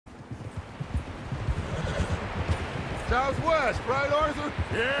Southwest, right, Arthur?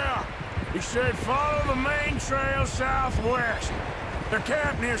 Yeah. He said follow the main trail southwest. They're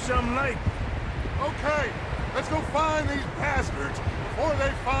camped near some lake. Okay, let's go find these bastards before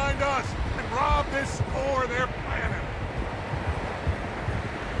they find us and rob this store they're planning.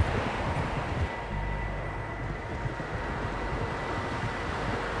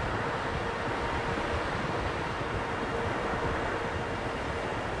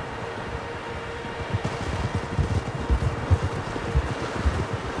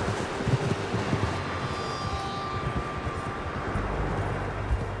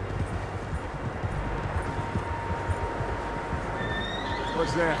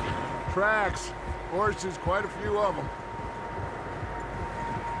 What's that? Tracks. Horses, quite a few of them.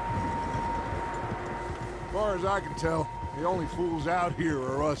 As far as I can tell, the only fools out here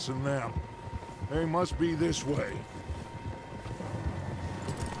are us and them. They must be this way.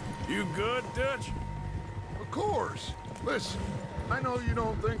 You good, Dutch? Of course. Listen, I know you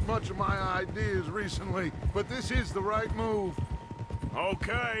don't think much of my ideas recently, but this is the right move.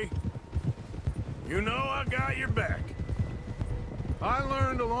 Okay. You know I got your back. I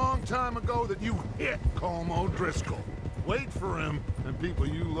learned a long time ago that you hit Colm O'Driscoll. Wait for him, and people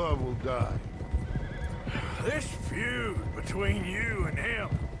you love will die. This feud between you and him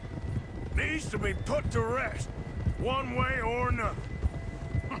needs to be put to rest, one way or another.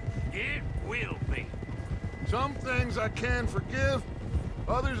 It will be. Some things I can forgive,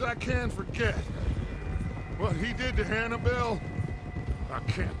 others I can forget. What he did to Annabelle, I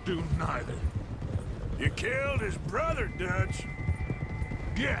can't do neither. You killed his brother, Dutch.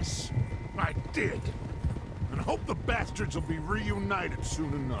 Yes, I did. And I hope the bastards will be reunited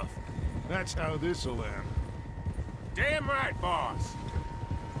soon enough. That's how this'll end. Damn right, boss.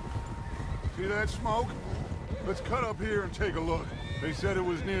 See that smoke? Let's cut up here and take a look. They said it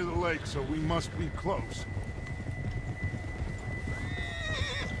was near the lake, so we must be close.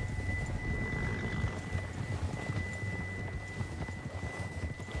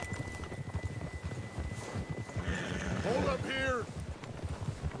 Hold up here.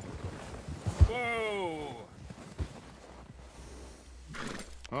 Whoa.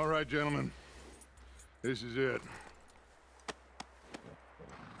 All right, gentlemen. This is it.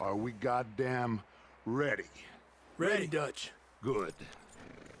 Are we goddamn ready? Ready, Dutch. Good.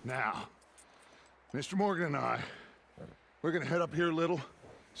 Now, Mr. Morgan and I, we're gonna head up here a little,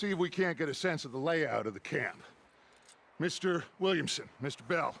 see if we can't get a sense of the layout of the camp. Mr. Williamson, Mr.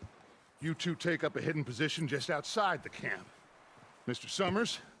 Bell, you two take up a hidden position just outside the camp. Mr.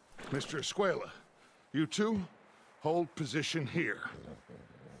 Summers, Mr. Escuela, you two hold position here.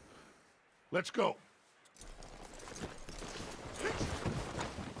 Let's go.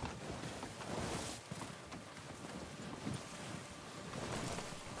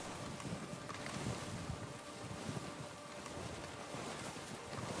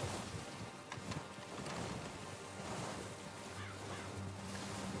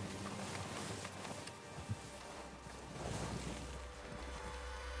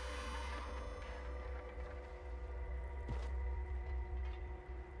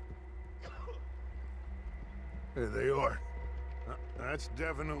 There they are. That's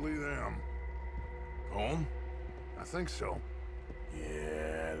definitely them. Home? I think so.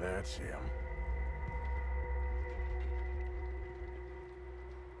 Yeah, that's him.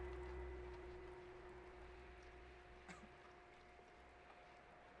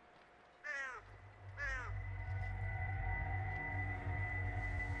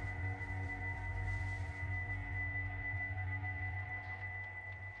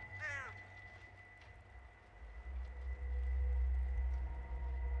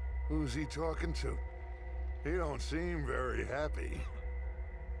 Who's he talking to? He don't seem very happy.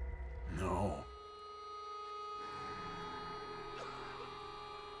 No.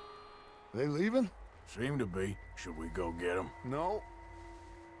 They leaving? Seem to be. Should we go get him? No.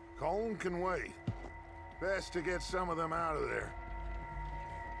 Colm can wait. Best to get some of them out of there.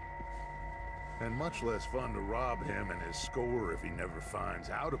 And much less fun to rob him and his score if he never finds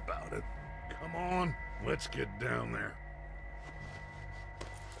out about it. Come on, let's get down there.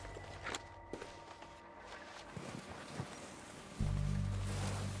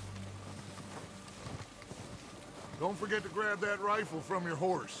 Don't forget to grab that rifle from your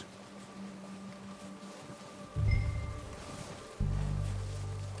horse.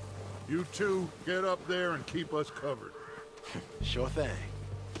 You two, get up there and keep us covered. Sure thing.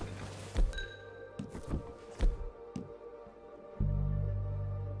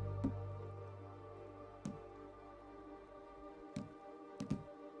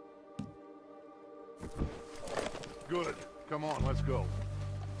 Good. Come on, let's go.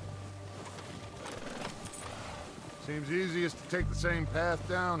 Seems easiest to take the same path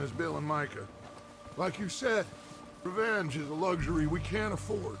down as Bill and Micah. Like you said, revenge is a luxury we can't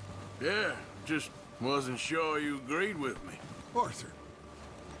afford. Yeah, just wasn't sure you agreed with me. Arthur.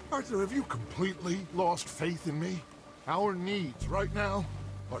 Arthur, have you completely lost faith in me? Our needs right now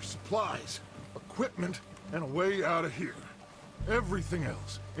are supplies, equipment, and a way out of here. Everything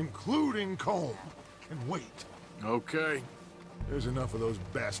else, including Colm, can wait. Okay. There's enough of those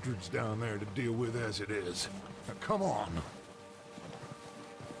bastards down there to deal with as it is. Now, come on.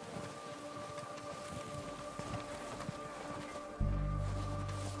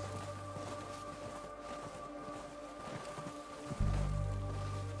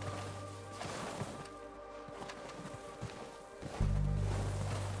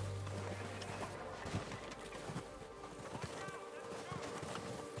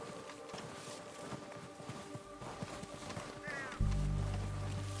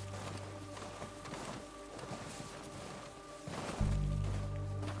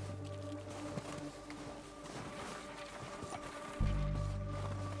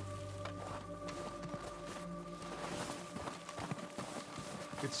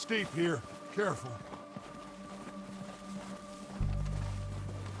 It's steep here. Careful.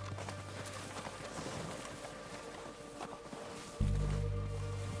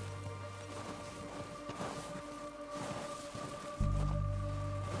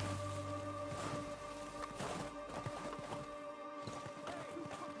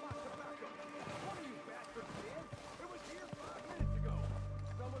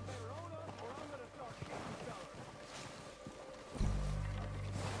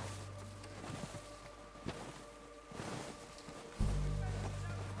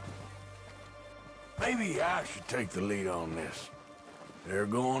 Maybe I should take the lead on this. They're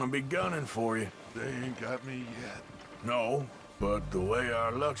going to be gunning for you. They ain't got me yet. No, but the way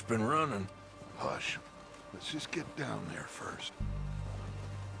our luck's been running... Hush. Let's just get down there first.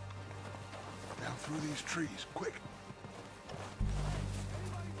 Down through these trees, quick.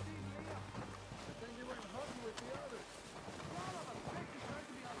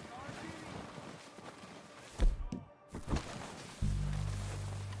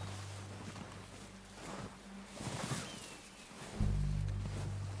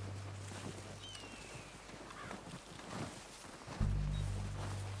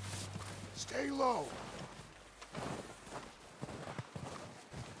 Stay low.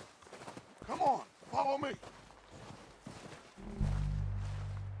 Come on, follow me.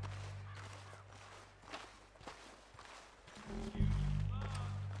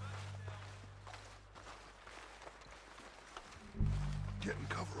 Get in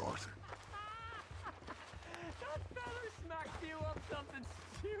cover, Arthur. That fella smacked you up something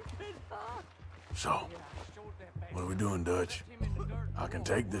stupid, huh? So, what are we doing, Dutch? I can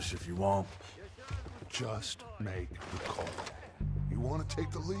take this if you want. Just make the call. You want to take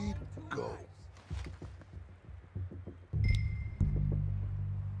the lead? Go.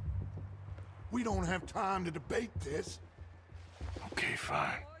 We don't have time to debate this. Okay,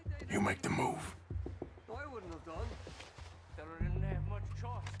 fine. You make the move. I wouldn't have done. Fella didn't have much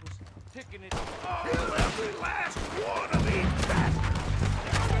choice. Was picking it. Kill every last one of these bastards!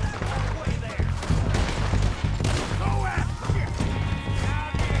 Way there. Go after him!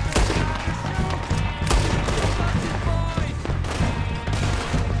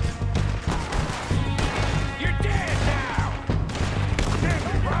 You're dead now! Get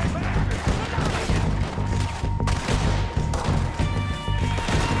me right back!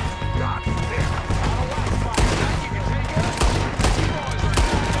 God damn it! You can take it? You boys are a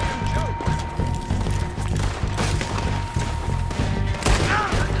goddamn joke!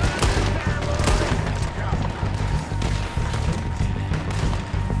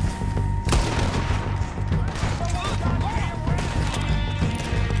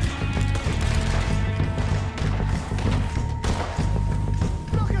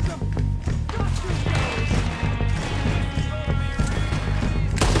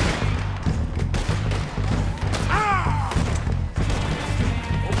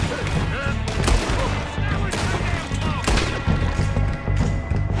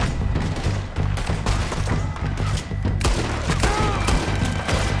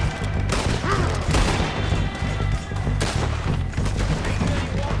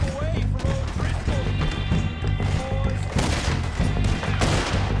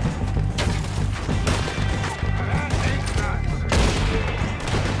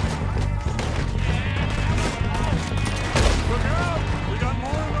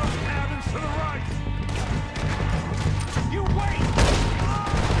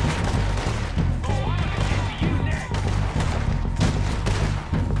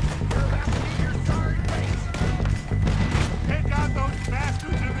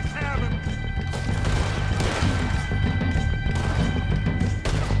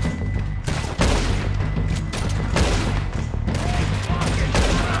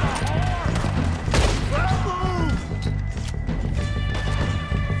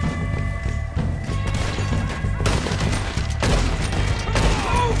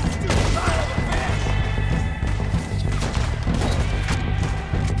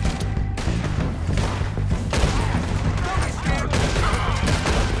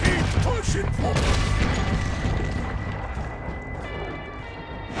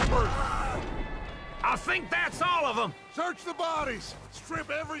 Search the bodies! Strip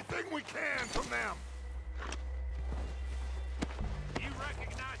everything we can from them! You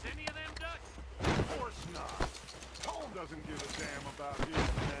recognize any of them, Dutch? Of course not. Colm doesn't give a damn about his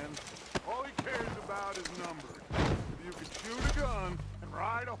men. All he cares about is numbers. If you can shoot a gun and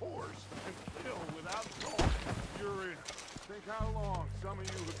ride a horse and kill without thought, you're in. Think how long some of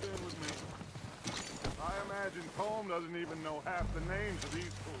you have been with me. I imagine Colm doesn't even know half the names of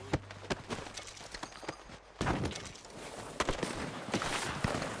these fools.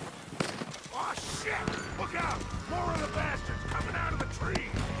 Oh shit! Look out! More of the bastards coming out of the trees!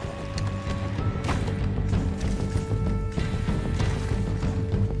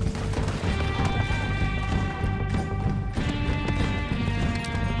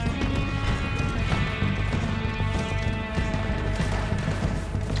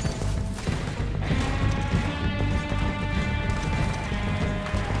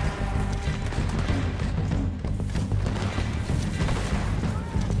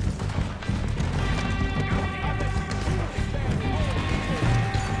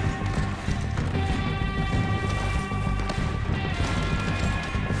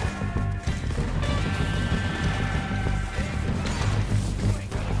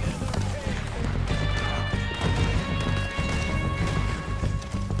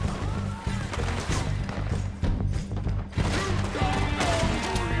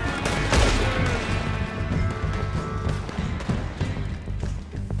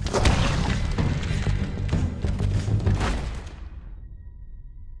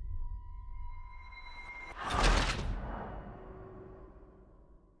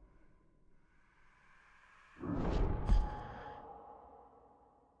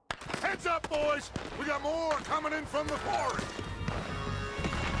 Heads up, boys! We got more coming in from the forest!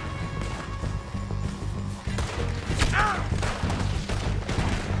 Ah!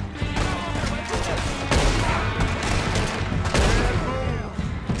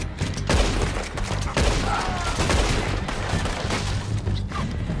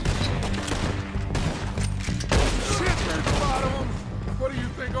 Shit, there's a lot of them! What do you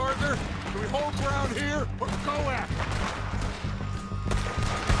think, Arthur? Do we hold ground here or go after them?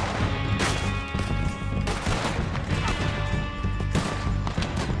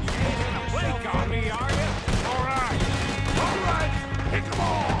 Hit them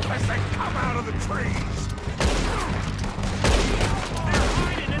all as they come out of the trees! They're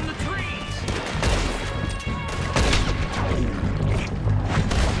hiding in the trees!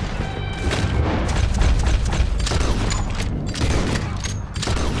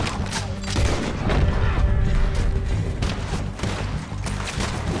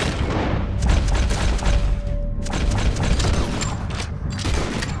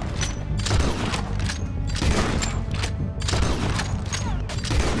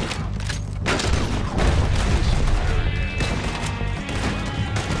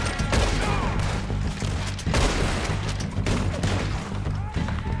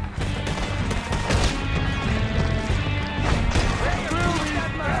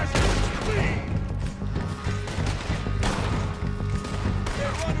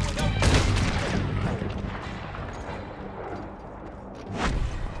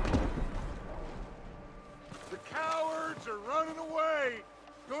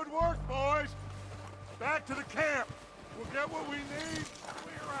 Good work, boys! Back to the camp! We'll get what we need,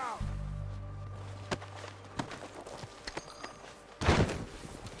 clear out!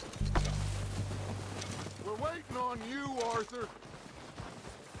 We're waiting on you, Arthur.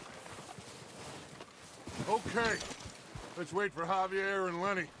 Okay. Let's wait for Javier and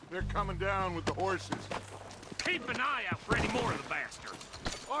Lenny. They're coming down with the horses. Keep an eye out for any more of the bastards.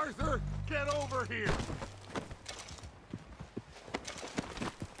 Arthur, get over here!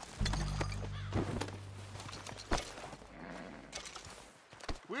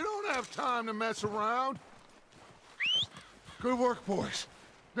 We don't have time to mess around. Good work, boys.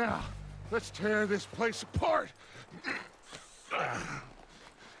 Now, let's tear this place apart.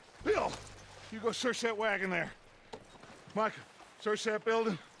 Bill, you go search that wagon there. Mike, search that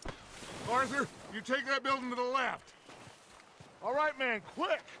building. Arthur, you take that building to the left. All right, man,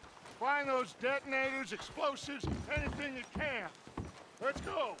 quick! Find those detonators, explosives, anything you can. Let's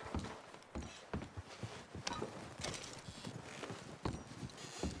go!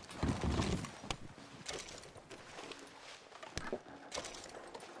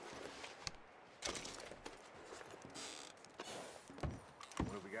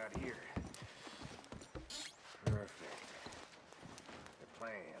 What have we got here? Perfect. The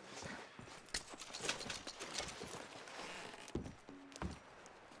plans.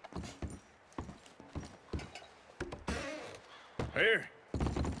 Here.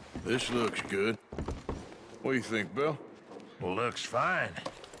 This looks good. What do you think, Bill? Looks fine.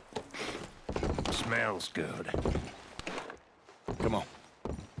 Smells good. Come on.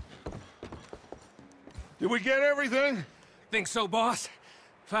 Did we get everything? Think so, boss.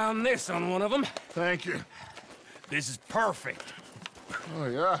 Found this on one of them. Thank you. This is perfect. Oh,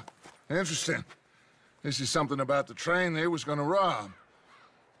 yeah? Interesting. This is something about the train they was gonna rob.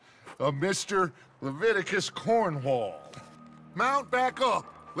 A Mr. Leviticus Cornwall. Mount back up.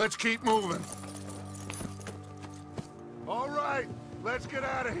 Let's keep moving. All right, let's get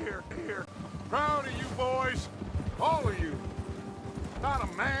out of here. Proud of you boys. All of you. Not a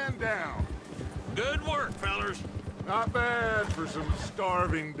man down. Good work, fellers. Not bad for some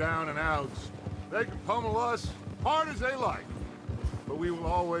starving down and outs. They can pummel us hard as they like. But we will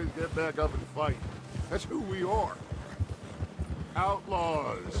always get back up and fight. That's who we are.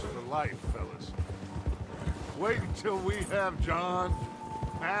 Outlaws for life, fellas. Wait until we have John,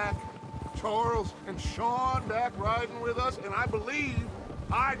 Mac, Charles, and Sean back riding with us, and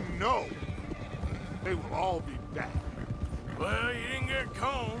I know, they will all be back. Well, you didn't get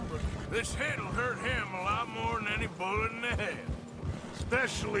Cone, but this hit'll hurt him a lot more than any bullet in the head.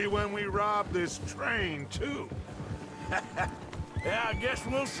 Especially when we rob this train, too. Yeah, I guess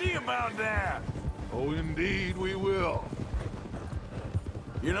we'll see about that. Oh, indeed we will.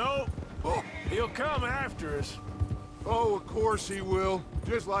 You know, he'll come after us. Oh, of course he will,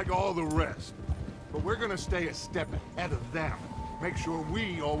 just like all the rest. But we're gonna stay a step ahead of them. Make sure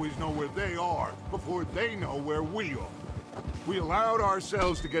we always know where they are before they know where we are. We allowed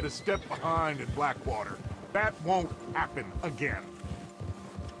ourselves to get a step behind in Blackwater. That won't happen again.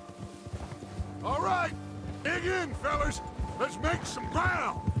 All right, dig in, fellas. Let's make some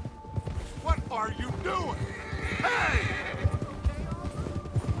ground. What are you doing? Hey!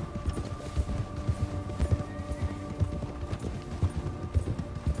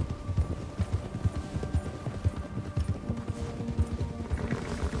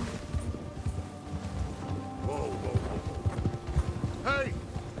 Hey,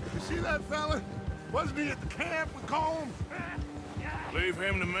 you see that fella? Wasn't he at the camp with Combs? Leave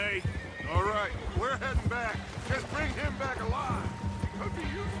him to me. All right, we're heading back. Just bring him back alive. Could be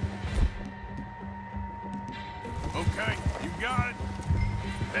useful. Okay, you got it.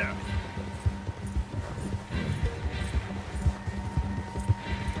 Yeah.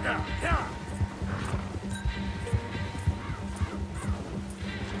 Yeah.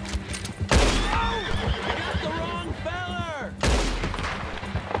 The wrong feller!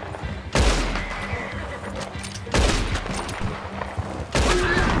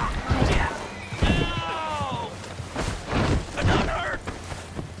 Ow! I don't hurt!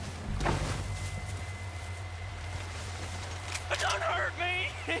 Don't hurt me!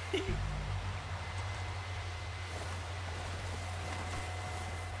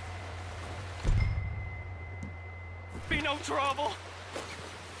 Be no trouble.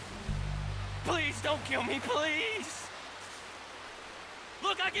 Please don't kill me, please!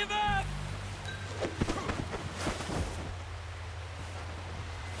 Look, I give up!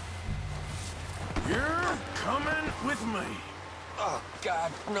 You're coming with me. Oh,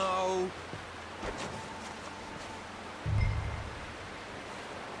 God, no!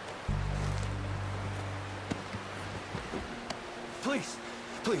 Please,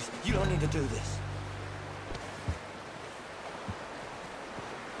 please, you don't need to do this.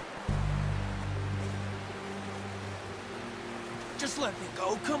 Just let me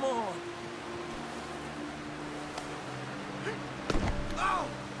go, come on. Oh!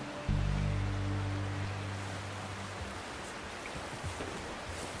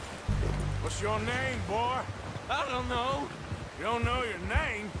 What's your name, boy? I don't know. You don't know your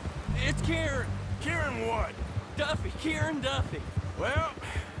name? It's Kieran. Kieran what? Duffy, Kieran Duffy. Well,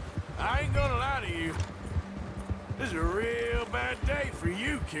 I ain't gonna lie to you. This is a real bad day for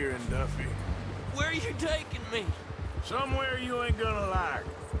you, Kieran Duffy. Where are you taking me? Somewhere you ain't gonna like.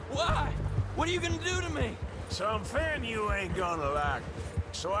 Why? What are you gonna do to me? Something you ain't gonna like.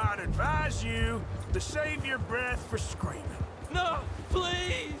 So I'd advise you to save your breath for screaming. No,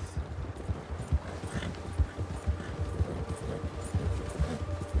 please!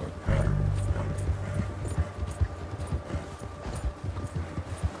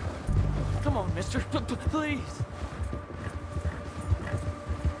 Come on, mister. Please.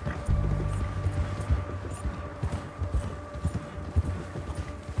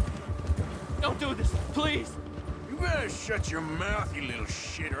 Don't do this, please. You better shut your mouth, you little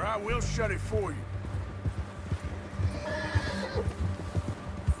shit, or I will shut it for you.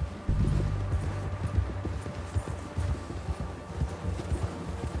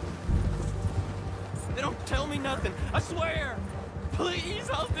 They don't tell me nothing, I swear. Please,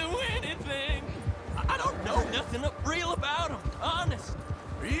 I'll do anything. I don't know nothing real about them. Honest.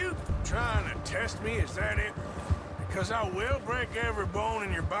 Are you trying to test me? Is that it? Because I will break every bone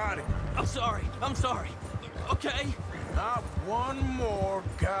in your body. I'm sorry. Okay? Not one more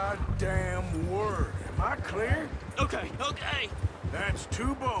goddamn word. Am I clear? Okay. That's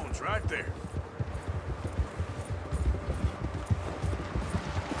 2 bones right there.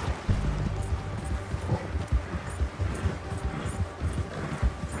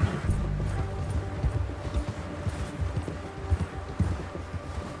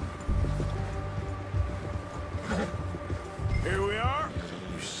 Here we are,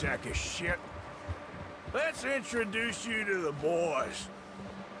 you sack of shit. Let's introduce you to the boys.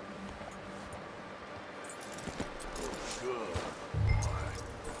 Good.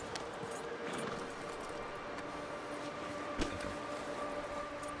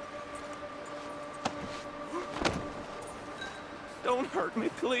 Don't hurt me,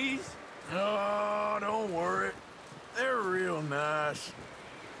 please. Oh, don't worry. They're real nice.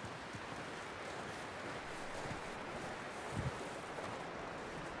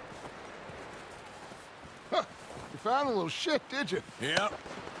 Huh. You found a little shit, did you? Yep.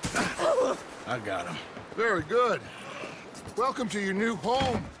 I got him. Very good. Welcome to your new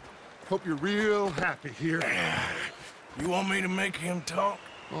home. Hope you're real happy here. You want me to make him talk?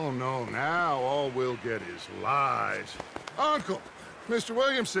 Oh, no, now all we'll get is lies. Uncle, Mr.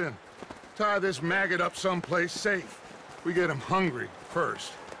 Williamson, tie this maggot up someplace safe. We get him hungry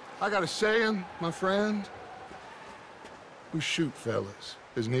first. I got a saying, my friend. We shoot fellas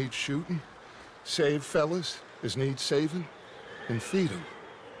as need shooting, save fellas as need saving, and feed them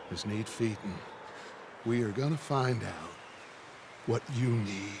as need feeding. We are gonna find out what you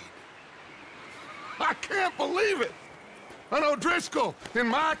need. I can't believe it! An O'Driscoll in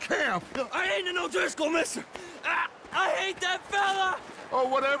my camp! I ain't an O'Driscoll, mister! I hate that fella! Oh,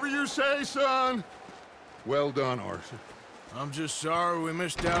 whatever you say, son. Well done, Arthur. I'm just sorry we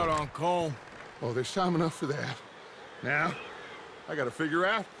missed out on Cole. Oh, there's time enough for that. Now, I gotta figure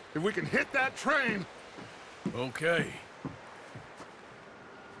out if we can hit that train. Okay.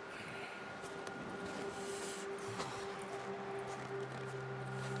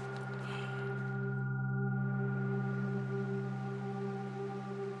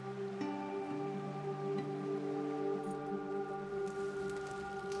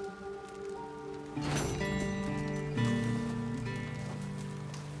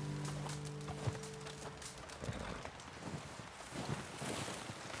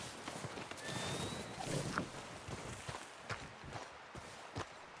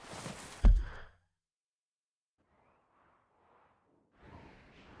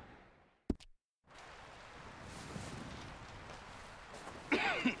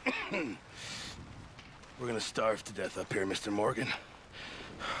 We're gonna starve to death up here, Mr. Morgan.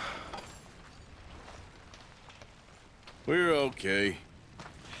 We're okay.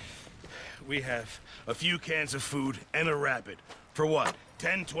 We have a few cans of food and a rabbit. For what,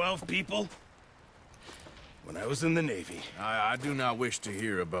 10, 12 people? When I was in the Navy... I do not wish to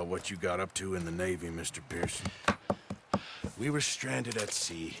hear about what you got up to in the Navy, Mr. Pearson. We were stranded at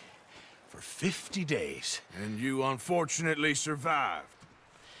sea for 50 days. And you unfortunately survived.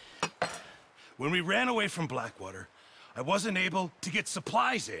 When we ran away from Blackwater, I wasn't able to get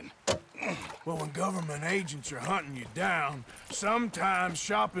supplies in. Well, when government agents are hunting you down, sometimes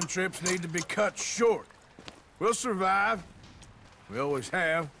shopping trips need to be cut short. We'll survive. We always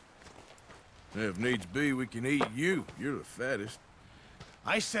have. If needs be, we can eat you. You're the fattest.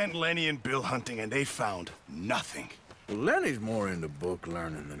 I sent Lenny and Bill hunting, and they found nothing. Well, Lenny's more into book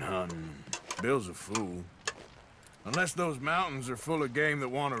learning than hunting. Bill's a fool. Unless those mountains are full of game that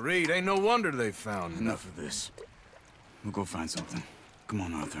want to read, ain't no wonder they found Enough of this. We'll go find something. Come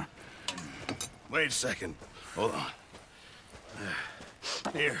on, Arthur. Wait a second. Hold on.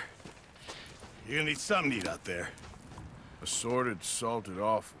 Here. You're gonna need something to eat out there. Assorted, salted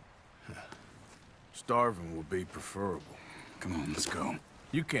offal. Starving will be preferable. Come on, let's go.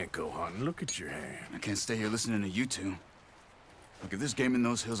 You can't go hunting. Look at your hand. I can't stay here listening to you two. Look, if there's game in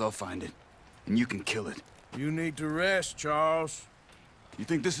those hills, I'll find it. And you can kill it. You need to rest, Charles. You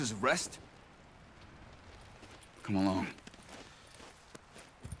think this is rest? Come along.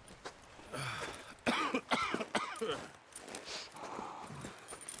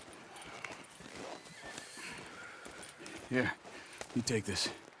 Here, you take this.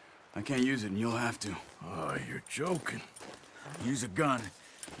 I can't use it, and you'll have to. Oh, you're joking. Use a gun,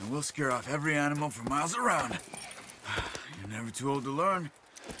 and we'll scare off every animal for miles around. You're never too old to learn,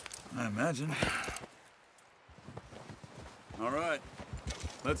 I imagine. All right,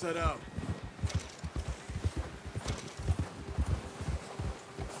 let's head out.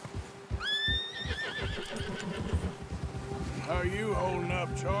 How are you holding up,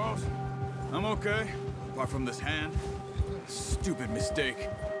 Charles? I'm okay, apart from this hand. Stupid mistake.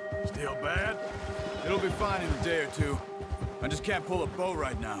 Still bad? It'll be fine in a day or two. I just can't pull a bow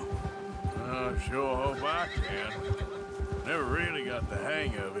right now. I sure hope I can. Never really got the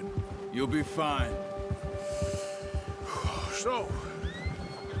hang of it. You'll be fine. So,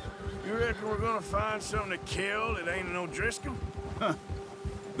 you reckon we're gonna find something to kill that ain't no Driscoll?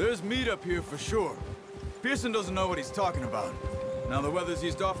 There's meat up here for sure. Pearson doesn't know what he's talking about. Now the weather's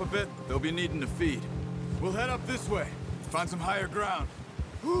eased off a bit, they'll be needing to feed. We'll head up this way, find some higher ground.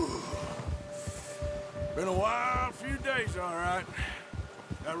 Been a wild few days, all right.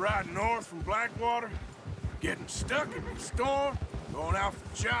 That ride north from Blackwater, getting stuck in the storm, going out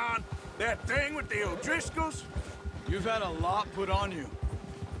for John, that thing with the O'Driscolls. You've had a lot put on you.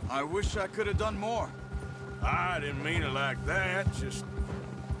 I wish I could have done more. I didn't mean it like that, just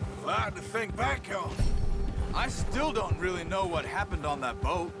a lot to think back on. I still don't really know what happened on that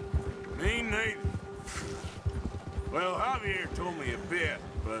boat. Me neither. Well, Javier told me a bit,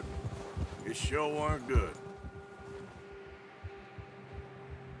 but it sure weren't good.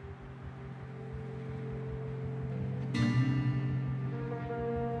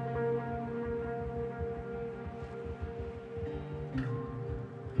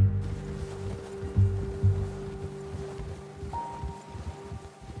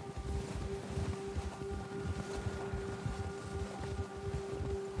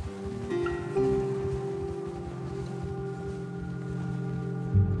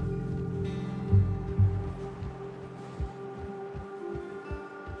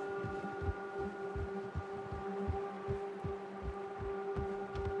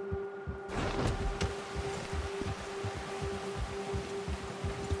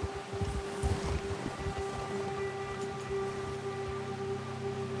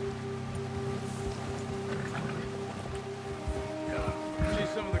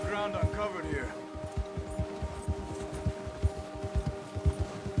 Some of the ground uncovered here.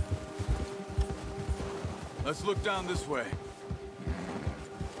 Let's look down this way.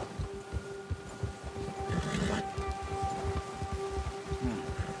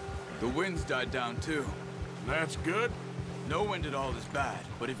 The wind's died down too. That's good. No wind at all is bad,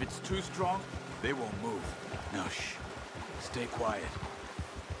 but if it's too strong, they won't move. Now shh. Stay quiet.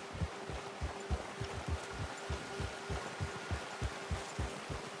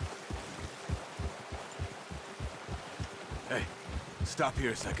 Hey, stop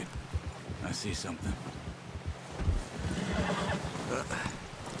here a second. I see something.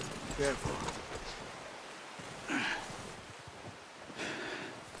 Careful.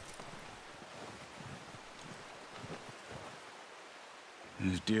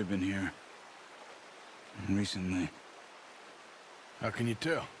 There's deer been here. Recently. How can you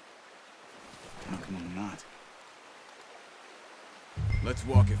tell? How can you not? Let's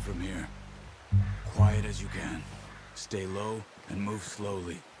walk it from here. Quiet as you can. Stay low and move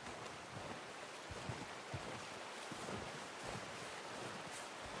slowly.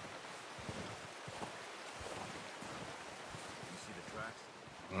 You see the tracks?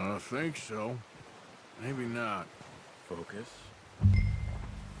 I think so. Maybe not. Focus.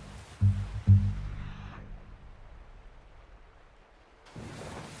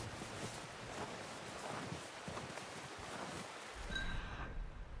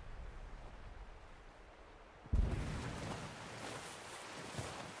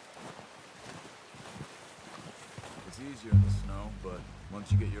 It's easier in the snow, but once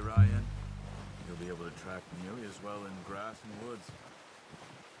you get your eye in, you'll be able to track nearly as well in grass and woods.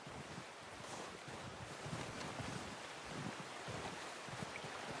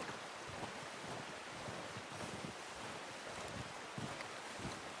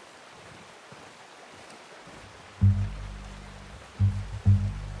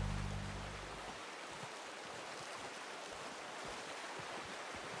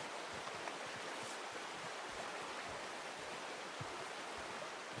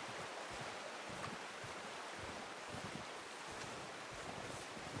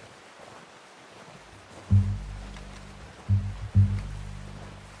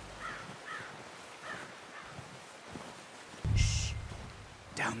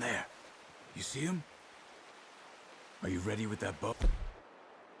 Down there. You see him? Are you ready with that bow?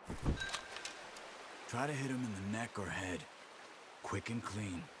 Try to hit him in the neck or head. Quick and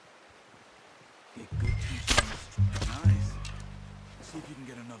clean. Get good tension on the strike. Nice. See if you can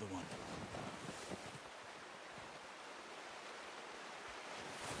get another one.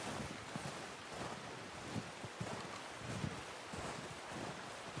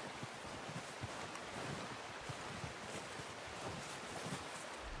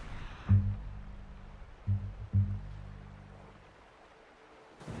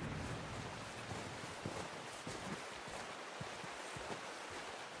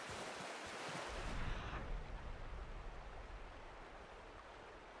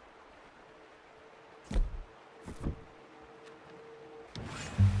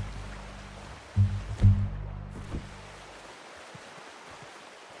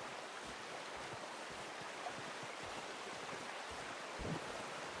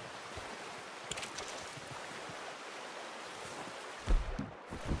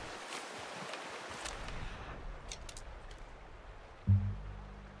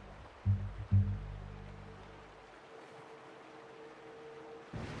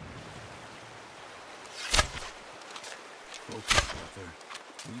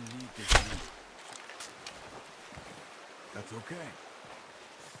 It's okay.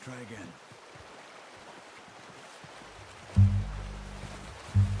 Try again.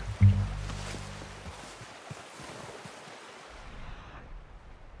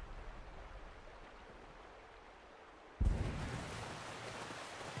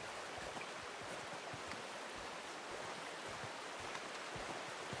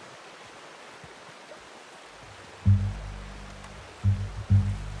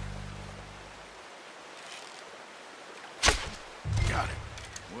 Got it.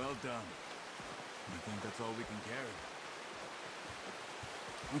 Well done. I think that's all we can carry.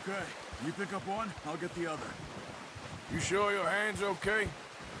 Okay, you pick up one, I'll get the other. You sure your hand's okay?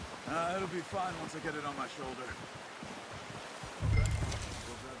 It'll be fine once I get it on my shoulder. Okay,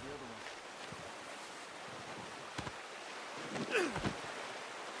 go grab the other one.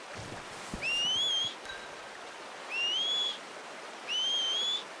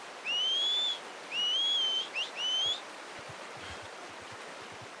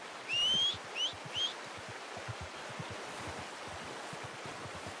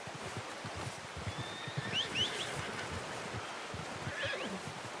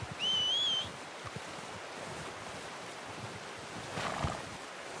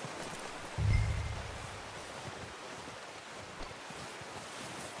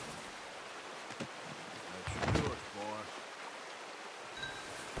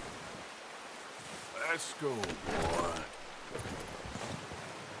 Let's go, boy.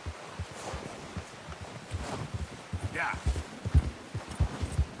 Yeah.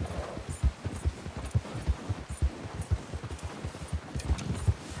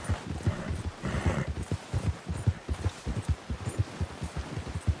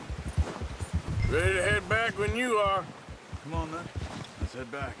 Ready to head back when you are. Come on, then. Let's head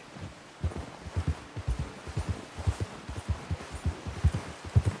back.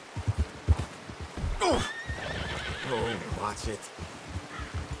 Oh, watch it.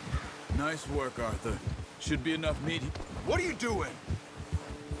 Nice work, Arthur. Should be enough meat. What are you doing?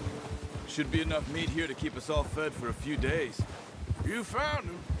 Should be enough meat here to keep us all fed for a few days. You found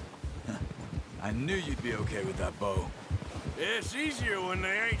him. I knew you'd be okay with that bow. It's easier when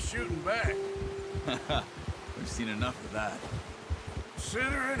they ain't shooting back. We've seen enough of that.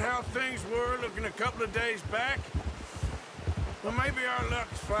 Considering how things were looking a couple of days back, well, maybe our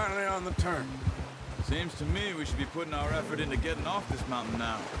luck's finally on the turn. Seems to me we should be putting our effort into getting off this mountain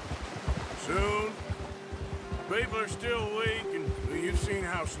now. Soon. People are still weak, and you've seen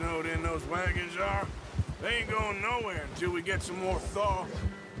how snowed in those wagons are. They ain't going nowhere until we get some more thaw.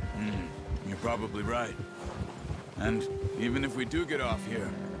 You're probably right. And even if we do get off here,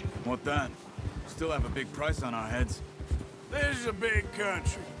 what then? Still have a big price on our heads. This is a big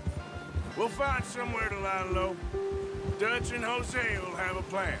country. We'll find somewhere to lie low. Dutch and Jose will have a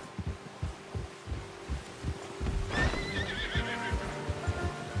plan.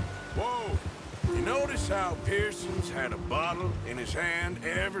 Whoa! You notice how Pearson's had a bottle in his hand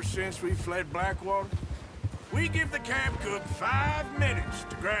ever since we fled Blackwater? We give the camp cook 5 minutes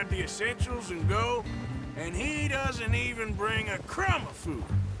to grab the essentials and go, and he doesn't even bring a crumb of food.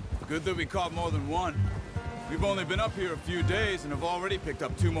 Good that we caught more than one. We've only been up here a few days and have already picked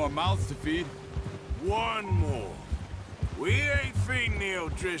up 2 more mouths to feed. One more. We ain't feeding the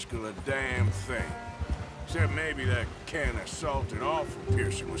O'Driscoll a damn thing. Except maybe that can of salted offal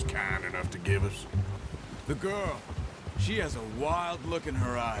Pearson was kind enough to give us. The girl, she has a wild look in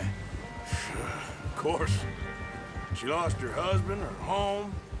her eye. Of course. She lost her husband, her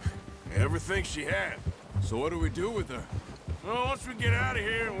home, everything she had. So what do we do with her? Well, once we get out of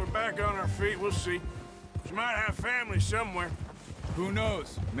here and we're back on our feet, we'll see. She might have family somewhere. Who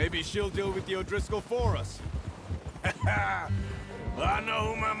knows? Maybe she'll deal with the O'Driscoll for us. Well, I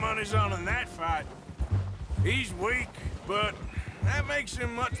know who my money's on in that fight. He's weak, but that makes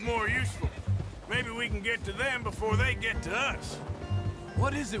him much more useful. Maybe we can get to them before they get to us.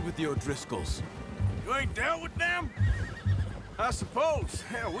 What is it with the O'Driscolls? You ain't dealt with them? I suppose.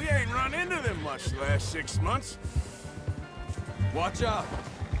 Hell, we ain't run into them much the last 6 months. Watch out!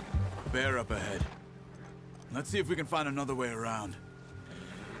 Bear up ahead. Let's see if we can find another way around.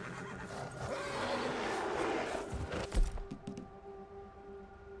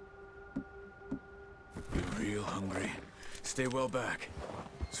 Be real hungry. Stay well back.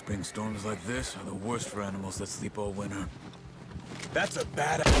 Spring storms like this are the worst for animals that sleep all winter. That's a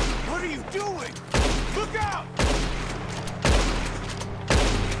bad... What are you doing? Look out!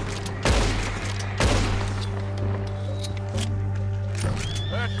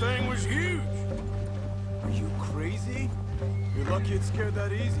 That thing was huge. Are you crazy? You're lucky it scared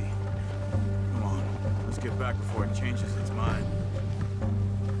that easy. Come on, let's get back before it changes its mind.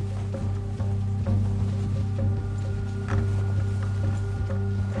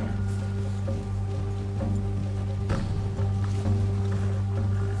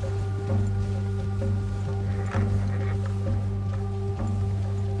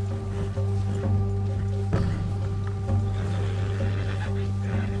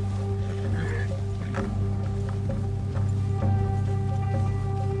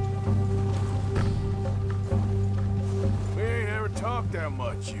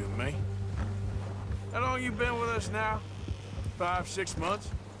 It's you and me. How long you been with us now? 5, 6 months?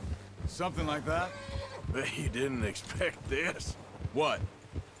 Something like that? Bet you didn't expect this. What?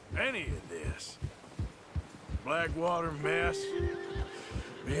 Any of this. Blackwater mess.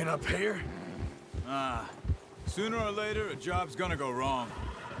 Being up here? Sooner or later, a job's gonna go wrong.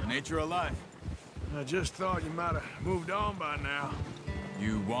 Nature of life. I just thought you might have moved on by now.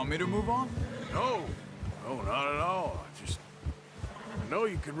 You want me to move on? No. No, not at all. I know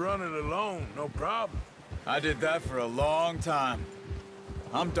you could run it alone, no problem. I did that for a long time.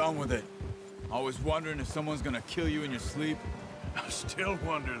 I'm done with it. Always wondering if someone's gonna kill you in your sleep. I still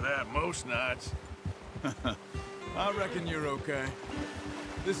wonder that most nights. I reckon you're okay.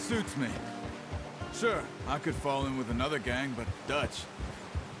 This suits me. Sure, I could fall in with another gang, but Dutch...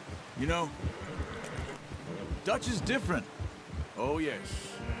 You know, Dutch is different. Oh,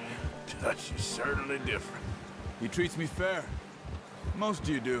 yes. Dutch is certainly different. He treats me fair. Most of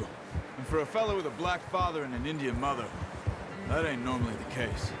you do. And for a fellow with a black father and an Indian mother, that ain't normally the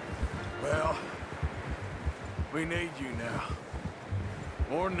case. Well, we need you now.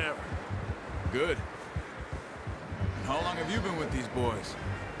 More than ever. Good. And how long have you been with these boys?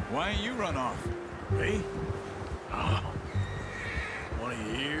 Why ain't you run off? Me? Oh,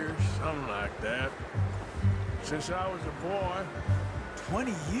 20 years, something like that. Since I was a boy.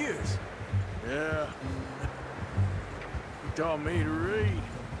 20 years? Yeah. He taught me to read.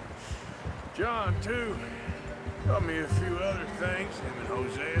 John, too. Taught me a few other things, him and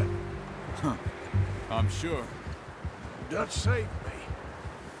Hosea. Huh. I'm sure. Dutch saved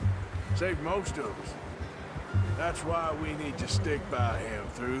me. Saved most of us. That's why we need to stick by him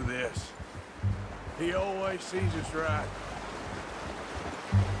through this. He always sees us right.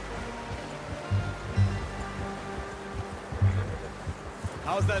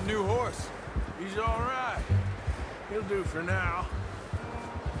 How's that new horse? He's all right. He'll do for now.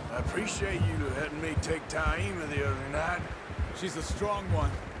 I appreciate you letting me take Taima the other night. She's a strong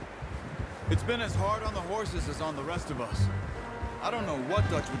one. It's been as hard on the horses as on the rest of us. I don't know what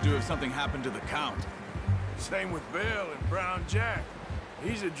Dutch would do if something happened to the Count. Same with Bill and Brown Jack.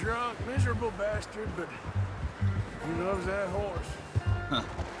 He's a drunk, miserable bastard, but he loves that horse. Huh.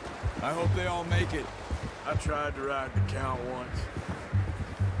 I hope they all make it. I tried to ride the Count once.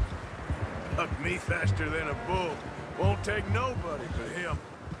 Bucked me faster than a bull. Won't take nobody but him.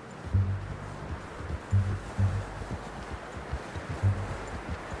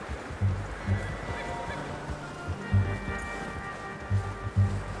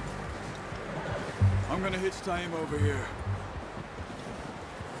 I'm gonna hitch Taima over here.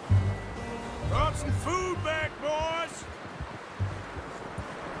 Brought some food back, boys!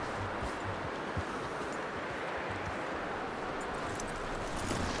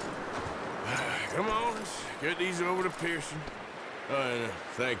 Come on, let's get these over to Pearson.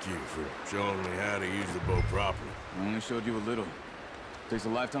 Thank you for showing me how to use the bow properly. I only showed you a little. Takes a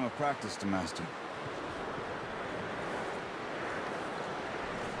lifetime of practice to master.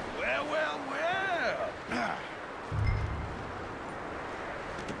 Well, well, well.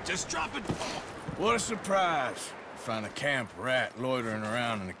 Just drop it. What a surprise. Find a camp rat loitering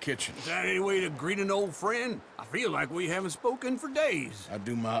around in the kitchen. Is that any way to greet an old friend? I feel like we haven't spoken for days. I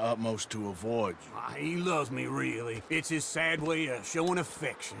do my utmost to avoid you. He loves me, really. It's his sad way of showing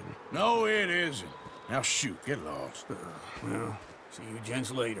affection. No, it isn't. Now shoot, get lost. Well, see you gents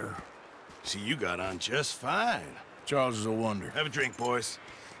later. See, you got on just fine. Charles is a wonder. Have a drink, boys.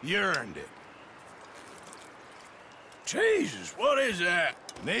 You earned it. Jesus, what is that?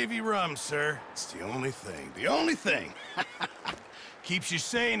 Navy rum, sir. It's the only thing. The only thing. Keeps you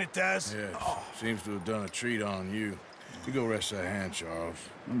sane, it does. Yeah, seems to have done a treat on you. You go rest that hand, Charles.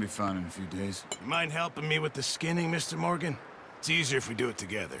 I'll be fine in a few days. You mind helping me with the skinning, Mr. Morgan? It's easier if we do it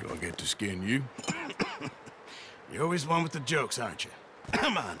together. Do I get to skin you? You're always one with the jokes, aren't you?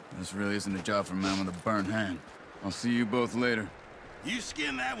 Come on. This really isn't a job for a man with a burnt hand. I'll see you both later. You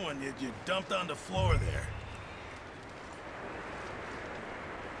skin that one you dumped on the floor there.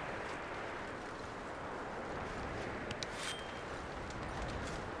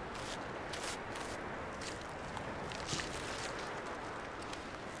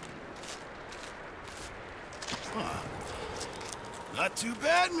 Not too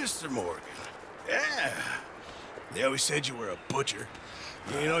bad, Mr. Morgan. Yeah. They always said you were a butcher.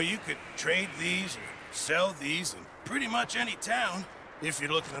 You know, you could trade these or sell these in pretty much any town, if you're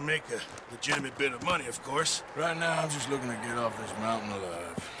looking to make a legitimate bit of money, of course. Right now, I'm just looking to get off this mountain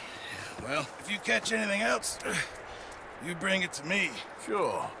alive. Well, if you catch anything else, you bring it to me.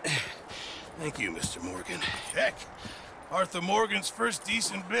 Sure. Thank you, Mr. Morgan. Heck, Arthur Morgan's first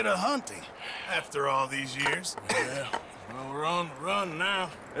decent bit of hunting, after all these years. Yeah, well, we're on the run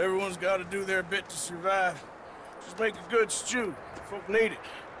now. Everyone's got to do their bit to survive. Just make a good stew. Folk need it.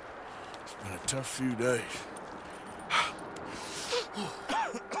 It's been a tough few days.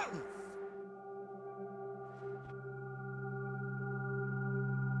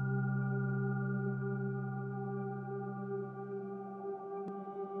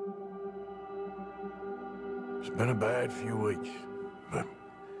 It's been a bad few weeks, but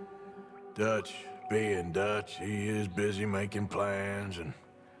Dutch being Dutch, he is busy making plans, and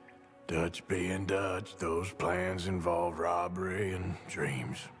Dutch being Dutch, those plans involve robbery and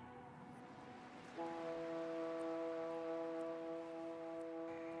dreams.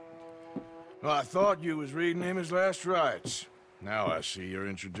 Well, I thought you was reading him his last rites. Now I see you're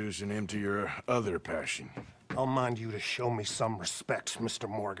introducing him to your other passion. I'll mind you to show me some respect, Mr.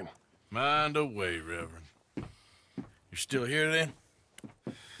 Morgan. Mind away, Reverend. You're still here, then?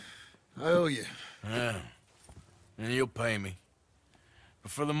 I owe you. Yeah. And you'll pay me.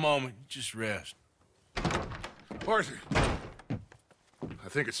 But for the moment, just rest. Arthur, I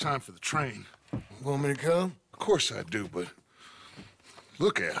think it's time for the train. Want me to come? Of course I do, but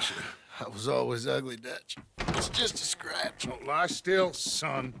look at you. I was always ugly, Dutch. It's just a scratch. Don't lie still,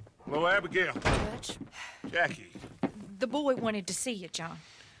 son. Hello, Abigail. Dutch, Jackie. the boy wanted to see you, John.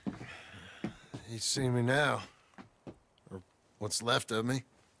 He's seen me now. Or what's left of me.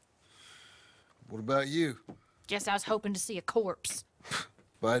 What about you? Guess I was hoping to see a corpse.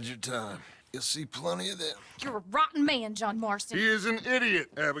 Bide your time. You'll see plenty of them. You're a rotten man, John Marston. He is an idiot,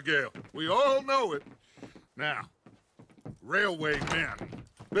 Abigail. We all know it. Now, railway men.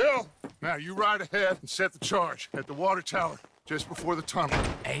 Bill, now you ride ahead and set the charge at the water tower just before the tunnel.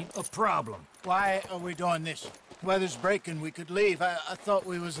 Ain't a problem. Why are we doing this? Weather's breaking, we could leave. I thought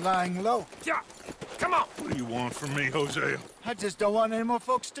we was lying low. Yeah, come on. What do you want from me, Hosea? I just don't want any more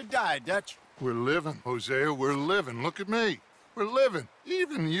folks to die, Dutch. We're living, Hosea, we're living. Look at me. We're living,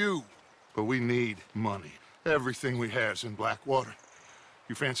 even you. But we need money. Everything we have's in Blackwater.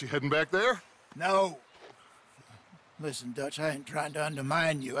 You fancy heading back there? No. Listen, Dutch, I ain't trying to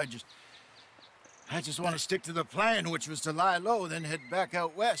undermine you. I just want to stick to the plan, which was to lie low, then head back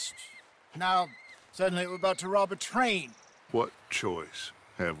out west. Now, suddenly we're about to rob a train. What choice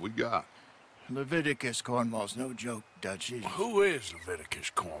have we got? Leviticus Cornwall's no joke, Dutch. Who is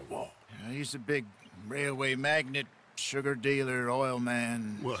Leviticus Cornwall? He's a big railway magnate, sugar dealer, oil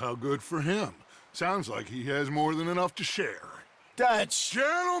man. Well, how good for him. Sounds like he has more than enough to share. Dutch!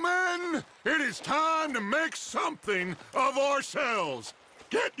 Gentlemen, it is time to make something of ourselves.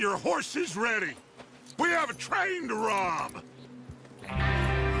 Get your horses ready. We have a train to rob.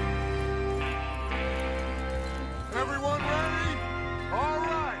 Everyone ready? All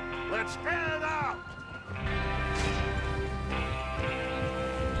right, let's head out.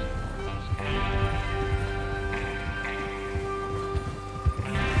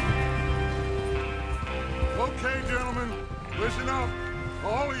 Okay, gentlemen, listen up,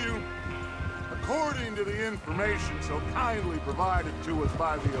 all of you. According to the information so kindly provided to us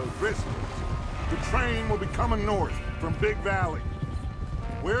by the O'Driscolls, the train will be coming north from Big Valley.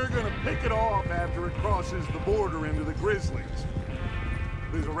 We're gonna pick it off after it crosses the border into the Grizzlies.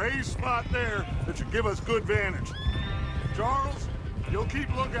 There's a raised spot there that should give us good vantage. Charles, you'll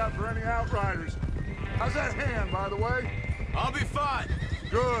keep lookout for any outriders. How's that hand, by the way? I'll be fine.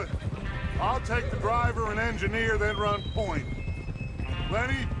 Good. I'll take the driver and engineer, then run point.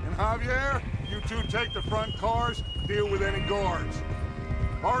 Lenny and Javier, you two take the front cars, deal with any guards.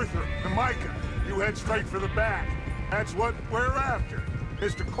 Arthur and Micah, you head straight for the back. That's what we're after.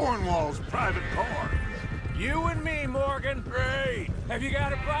 Mr. Cornwall's private car. You and me, Morgan. Great. Have you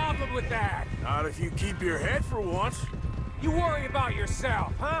got a problem with that? Not if you keep your head for once. You worry about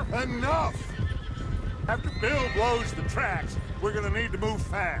yourself, huh? Enough! After Bill blows the tracks, we're gonna need to move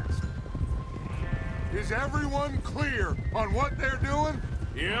fast. Is everyone clear on what they're doing?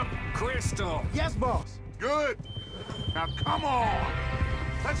 Yep. Crystal. Yes, boss. Good. Now come on.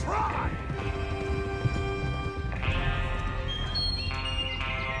 Let's ride.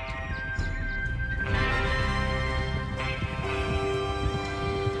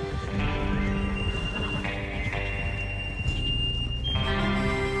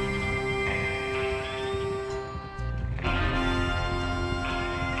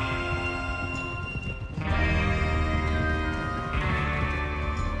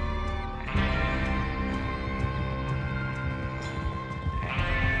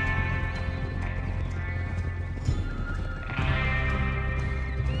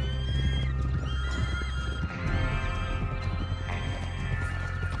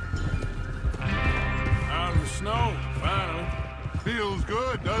 Out of the snow, finally. Feels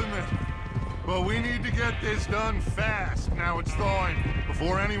good, doesn't it? But we need to get this done fast. Now it's thawing,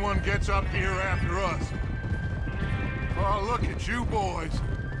 before anyone gets up here after us. Oh, look at you boys.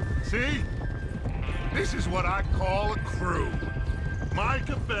 See? This is what I call a crew.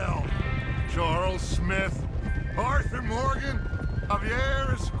 Micah Bell, Charles Smith, Arthur Morgan,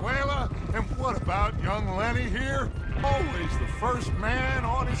 Javier Escuela, and what about young Lenny here? Always the first man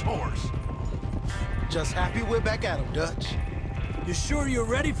on his horse. Just happy we're back at him, Dutch. You sure you're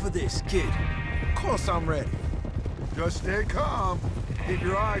ready for this, kid? Of course I'm ready. Just stay calm. Keep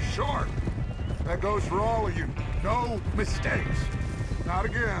your eyes sharp. That goes for all of you. No mistakes. Not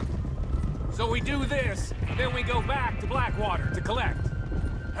again. So we do this, then we go back to Blackwater to collect.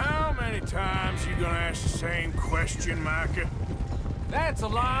 How many times you gonna ask the same question, Micah? That's a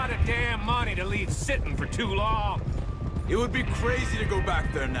lot of damn money to leave sitting for too long. It would be crazy to go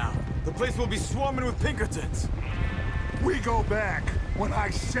back there now. The place will be swarming with Pinkertons. We go back when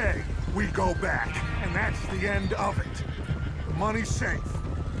I say we go back, and that's the end of it. The money's safe.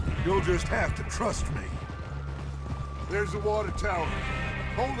 You'll just have to trust me. There's the water tower.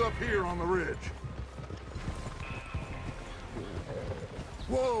 Hold up here on the ridge.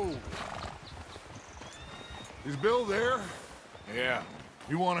 Whoa! Is Bill there? Yeah.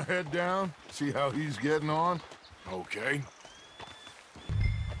 You want to head down, see how he's getting on? Okay.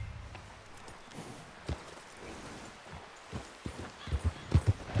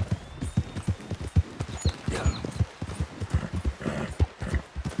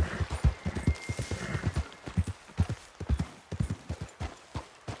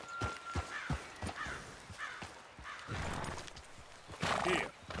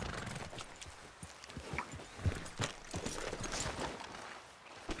 Here.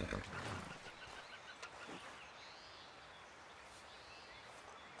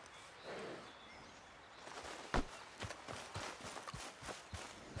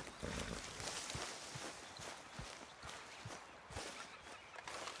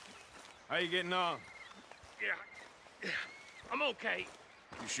 How you getting on? Yeah, I'm okay.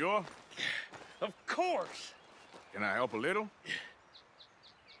 You sure? Of course. Can I help a little?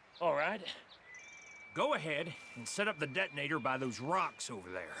 All right. Go ahead and set up the detonator by those rocks over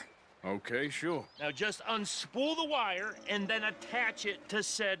there. Okay, sure. Now just unspool the wire and then attach it to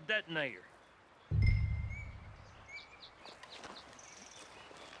said detonator.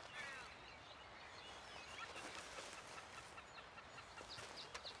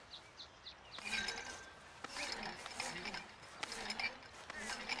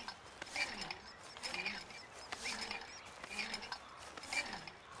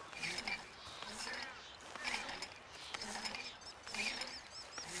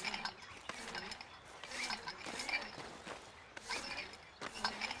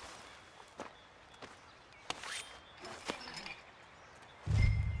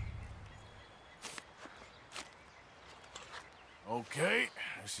 Okay,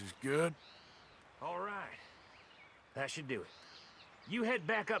 this is good. All right. That should do it. You head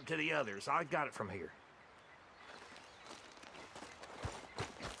back up to the others. I got it from here.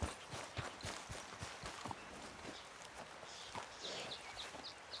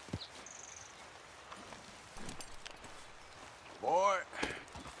 Boy.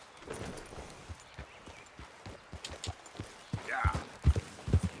 Yeah.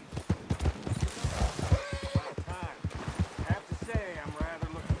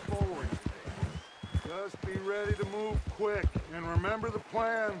 Just be ready to move quick, and remember the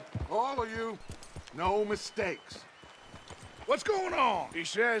plan. All of you, no mistakes. What's going on? He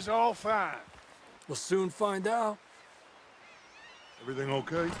says all fine. We'll soon find out. Everything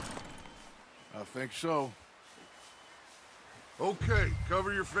okay? I think so. Okay,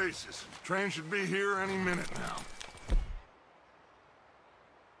 cover your faces. Train should be here any minute now.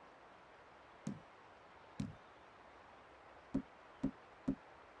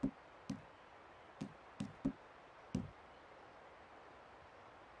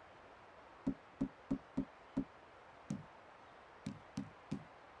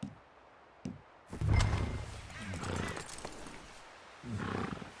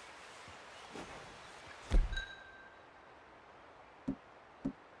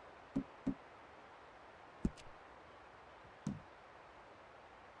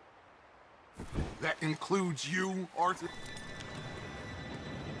 That includes you, Arthur?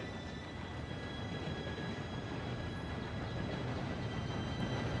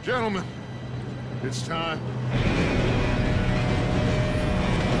 Gentlemen, it's time.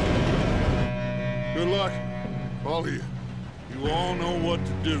 Good luck, all of you. You all know what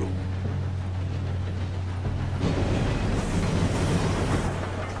to do.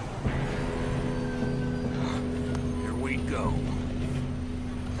 Here we go.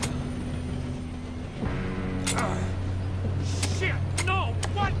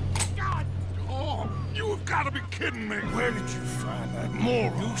 gotta be kidding me. Where did you find that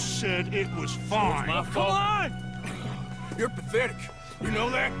moron? You said it was fine. My fault. Come on! You're pathetic. You know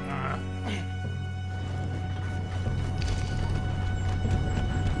that?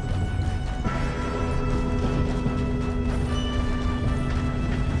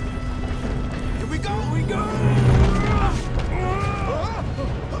 Here we go! We go!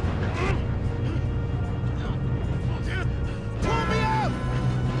 Pull me up!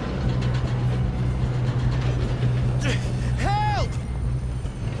 Help!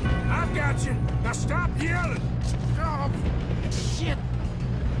 I got you. Now stop yelling. Stop. Shit!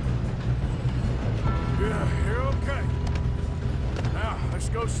 Yeah, you're okay. Now, let's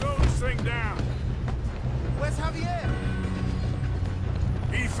go slow this thing down. Where's Javier?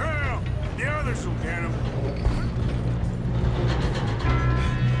 He fell. The others will get him.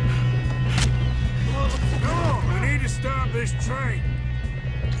 Come on, we need to stop this train.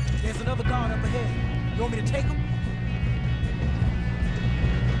 There's another guard up ahead. You want me to take him?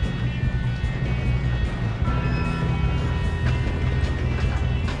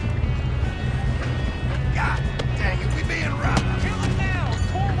 God dang it, we being robbed. Kill him now!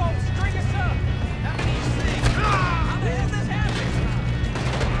 Corvo, string us up! How many you see? How the hell this happened?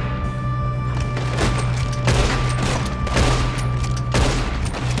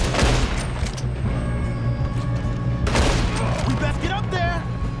 We best get up there!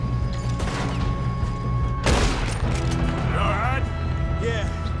 You all right? Yeah,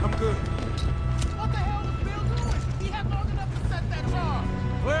 I'm good. What the hell was Bill doing? He had long enough to set that charge.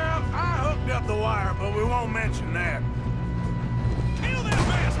 Well, I hooked up the wire, but we won't mention that. Kill that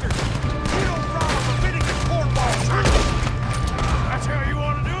bastard! We don't rob a Leviticus cornball church! That's how you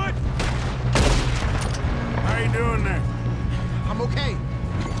want to do it? How you doing there? I'm okay.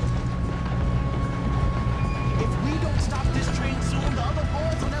 If we don't stop this train soon, the other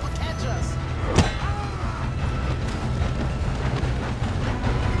boys will never catch us.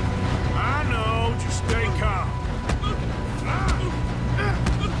 I know, just stay calm.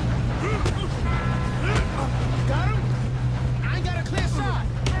 Got him? I ain't got a clear shot.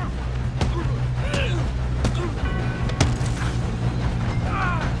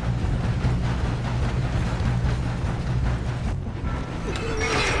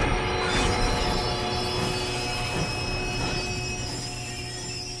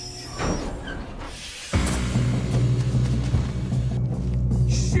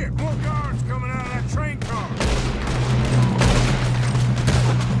 Shit, more guards coming out of that train car.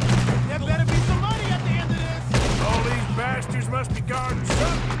 There better be some money at the end of this. All these bastards must be guarding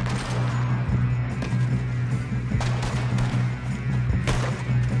something.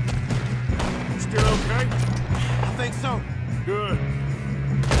 Still okay? I think so. Good.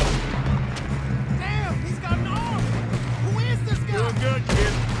 Damn, he's got an arm. Who is this guy? Doing good,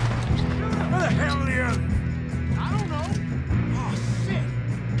 kid. Where the hell are the others? I don't know. Oh, shit.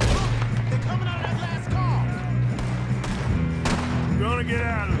 Look, they're coming out of that last car. We're gonna get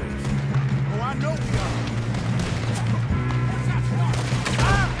out of this. Oh, I know we are. Watch out, Squad.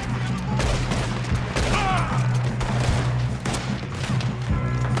 Ah!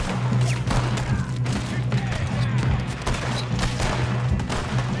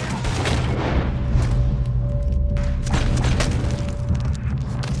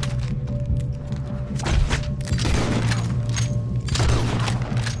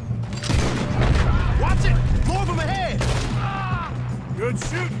 Watch it! More of them ahead! Good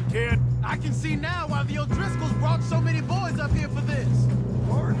shooting, kid. I can see now why the O'Driscolls brought so many boys up here for this.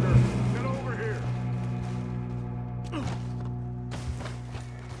 Partner, get over here.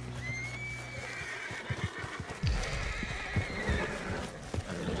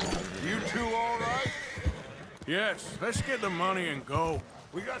 You two all right? Yes, let's get the money and go.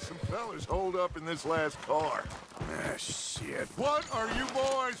 We got some fellas holed up in this last car. Ah, shit. What are you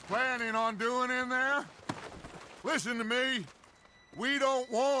boys planning on doing in there? Listen to me. We don't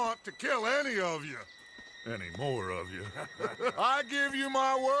want to kill any of you. Any more of you. I give you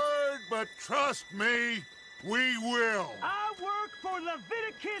my word, but trust me, we will. I work for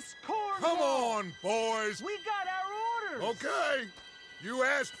Leviticus Cornwall. Come on, boys. We got our orders. Okay. You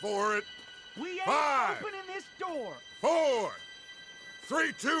asked for it. We ain't 5, opening this door. 4,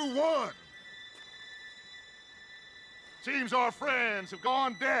 3, 2, 1. Seems our friends have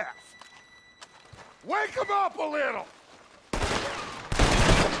gone deaf. Wake them up a little.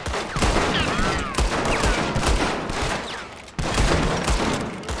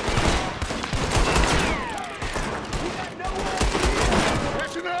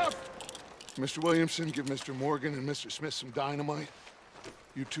 That's enough. Mr. Williamson, give Mr. Morgan and Mr. Smith some dynamite.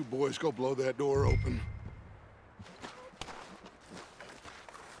 You two boys go blow that door open.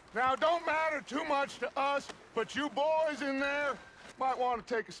 Now, it don't matter too much to us, but you boys in there might want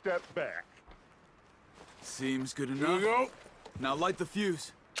to take a step back. Seems good Here enough. we go. Now light the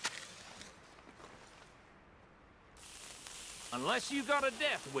fuse. Unless you got a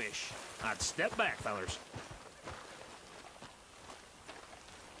death wish, I'd step back, fellers.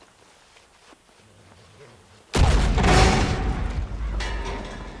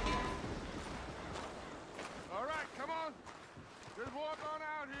 All right, come on. Just walk on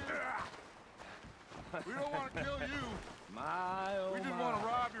out here. We don't want to kill you. We just want to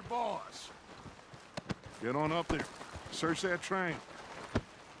rob your boss. Get on up there. Search that train.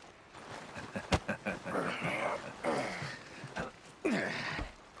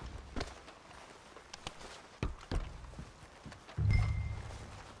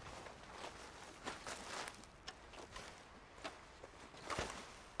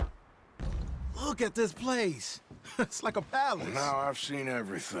 Look at this place. It's like a palace. Now I've seen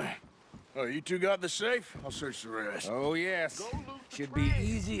everything. Oh, you two got the safe? I'll search the rest. Oh, yes. Should be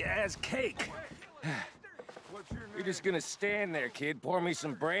easy as cake. You're just gonna stand there, kid. Pour me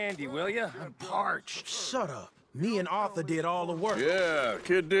some brandy, will ya? I'm parched. Shut up. Me and Arthur did all the work. Yeah,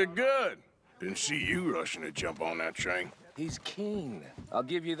 kid did good. Didn't see you rushing to jump on that train. He's keen. I'll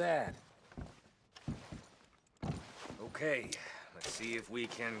give you that. Okay, let's see if we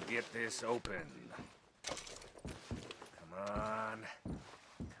can get this open. Come on.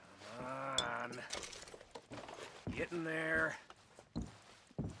 Come on. Get in there.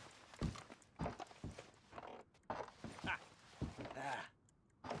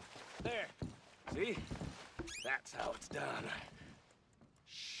 There. See? That's how it's done.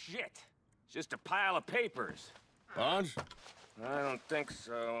 Shit. It's just a pile of papers. Bonds? I don't think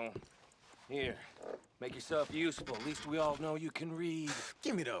so. Here. Make yourself useful. At least we all know you can read.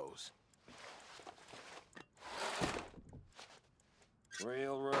 Give me those.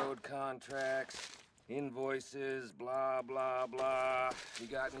 Railroad contracts, invoices, blah, blah, blah. You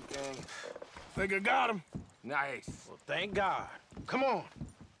got anything? Think I got him. Nice. Well, thank God. Come on.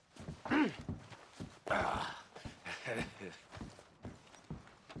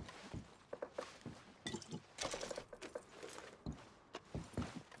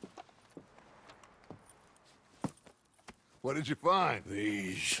 What did you find?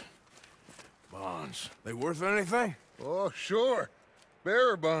 These bonds. They worth anything? Oh, sure.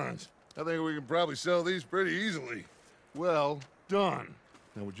 Bearer bonds. I think we can probably sell these pretty easily. Well done.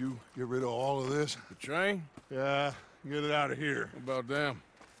 Now, would you get rid of all of this? The train? Yeah, get it out of here. What about them?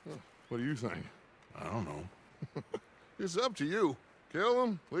 What do you think? I don't know. It's up to you. Kill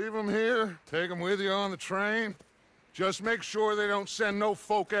them, leave them here, take them with you on the train. Just make sure they don't send no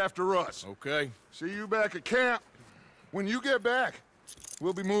folk after us. Okay. See you back at camp. When you get back,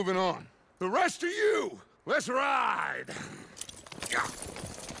 we'll be moving on. The rest of you, let's ride!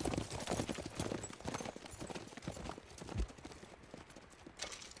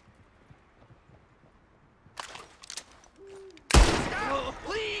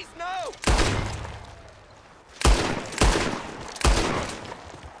 Please, no!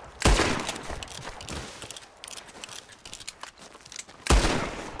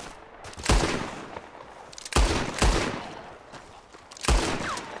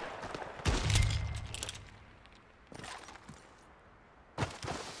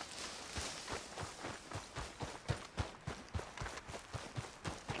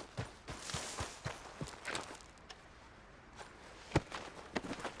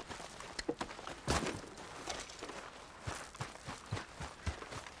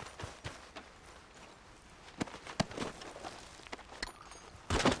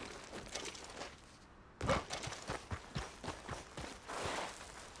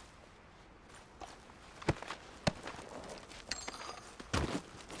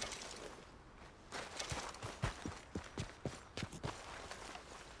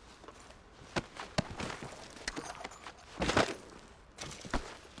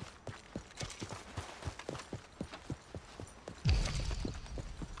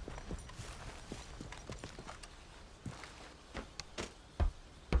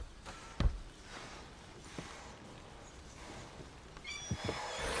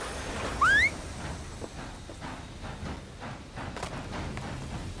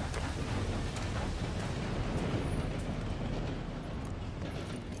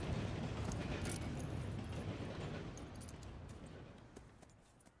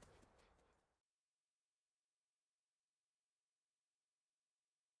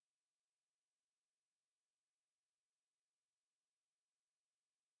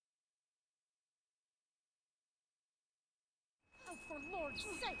 Oh, for Lord's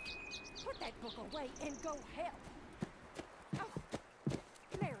sake, put that book away and go help. Oh,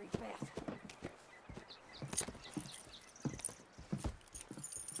 Mary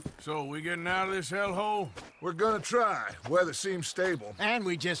So, we getting out of this hellhole? We're gonna try. Weather seems stable. And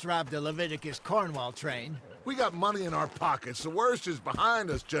we just robbed the Leviticus Cornwall train. We got money in our pockets. The worst is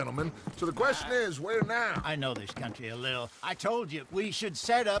behind us, gentlemen. So the question is, where now? I know this country a little. I told you, we should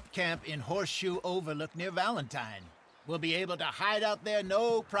set up camp in Horseshoe Overlook near Valentine. We'll be able to hide out there,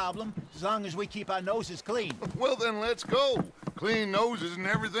 no problem, as long as we keep our noses clean. Well, then let's go. Clean noses and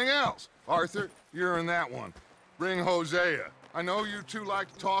everything else. Arthur, you're in that one. Bring Hosea. I know you two like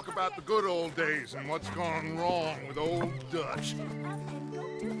to talk about the good old days and what's gone wrong with old Dutch.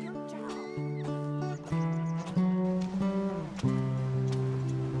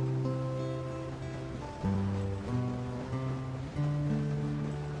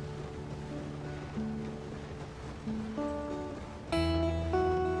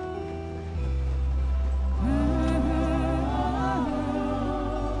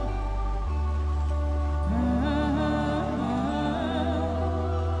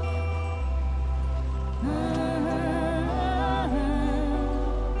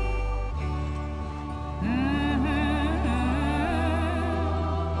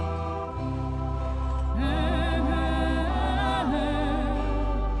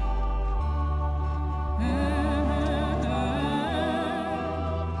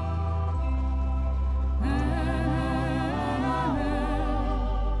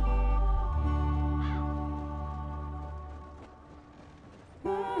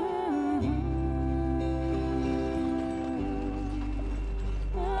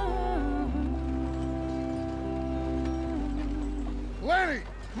 Lenny!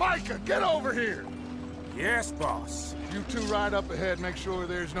 Micah, get over here! Yes, boss. You two ride up ahead, make sure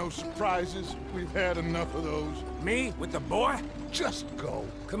there's no surprises. We've had enough of those. Me with the boy? Just go.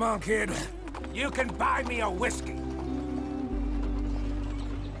 Come on, kid. You can buy me a whiskey.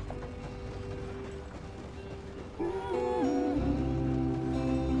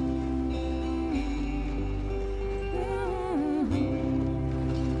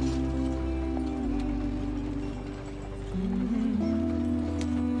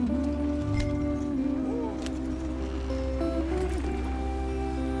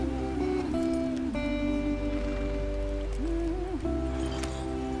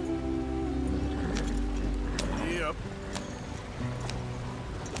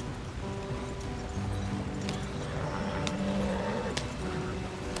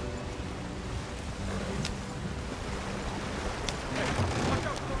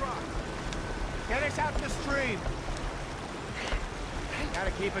 Get us out the stream.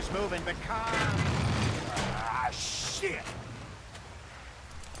 Gotta keep us moving, but calm. Ah, shit!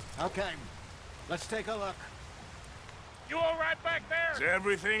 Okay, let's take a look. You all right back there? Does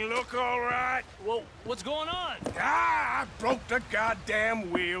everything look all right? Well, what's going on? Ah, I broke the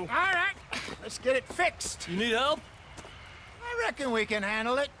goddamn wheel. All right, let's get it fixed. You need help? I reckon we can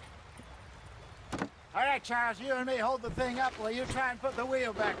handle it. All right, Charles, you and me hold the thing up while you try and put the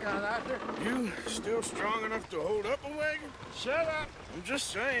wheel back on, Arthur. You still strong enough to hold up a wagon? Shut up. I'm just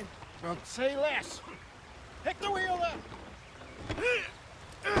saying. Don't say less. Pick the wheel up.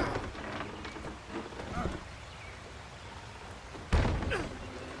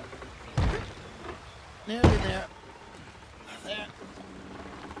 Nearly there. There.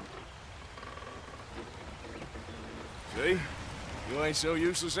 See? You ain't so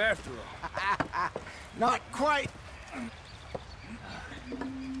useless after all. Not quite.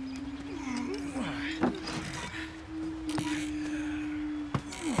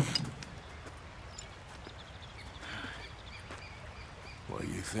 What do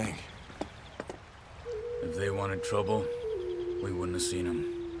you think? If they wanted trouble, we wouldn't have seen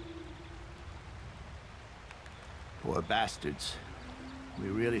them. Poor bastards. We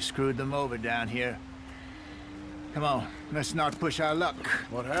really screwed them over down here. Come on, let's not push our luck.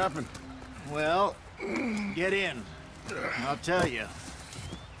 What happened? Well, get in. I'll tell you.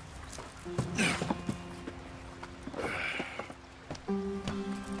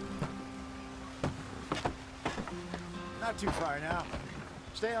 Not too far now.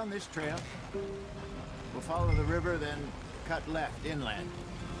 Stay on this trail. We'll follow the river, then cut left inland.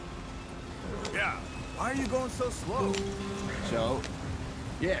 Yeah. Why are you going so slow? So,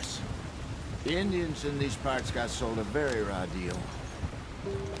 yes. The Indians in these parts got sold a very raw deal.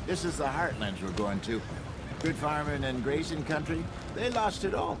 This is the heartlands we're going to. Good farming and grazing country, they lost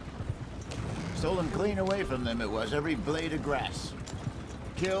it all. Stolen clean away from them it was, every blade of grass.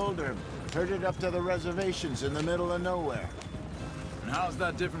 Killed or herded up to the reservations in the middle of nowhere. And how's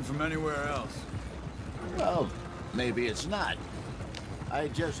that different from anywhere else? Well, maybe it's not. I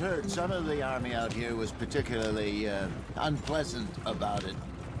just heard some of the army out here was particularly, unpleasant about it.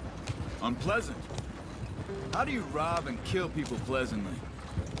 Unpleasant? How do you rob and kill people pleasantly?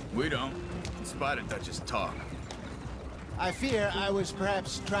 We don't, in spite of Dutch's talk. I fear I was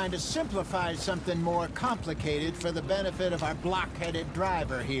perhaps trying to simplify something more complicated for the benefit of our block-headed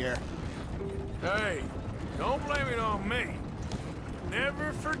driver here. Hey, don't blame it on me.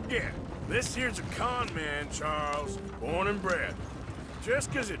 Never forget, this here's a con man, Charles, born and bred.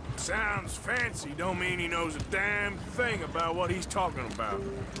 Just 'cause it sounds fancy don't mean he knows a damn thing about what he's talking about.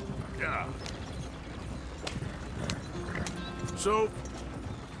 Yeah. So,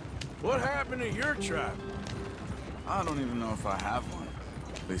 what happened to your tribe? I don't even know if I have one.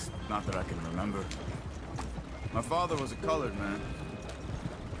 At least, not that I can remember. My father was a colored man.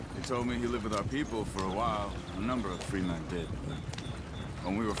 He told me he lived with our people for a while. A number of free men did. But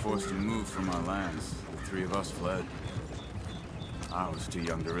when we were forced to move from our lands, the three of us fled. I was too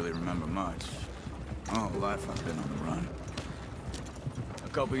young to really remember much. All life I've been on the run. A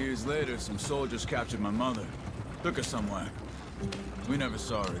couple years later, some soldiers captured my mother. Took her somewhere. We never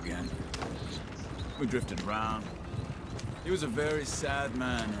saw her again. We drifted around. He was a very sad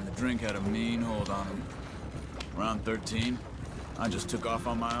man, and the drink had a mean hold on him. Around 13, I just took off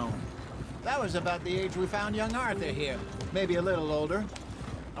on my own. That was about the age we found young Arthur here. Maybe a little older.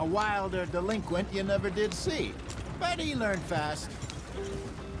 A wilder delinquent you never did see. But he learned fast.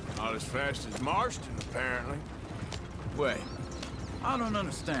 Not as fast as Marston, apparently. Wait, I don't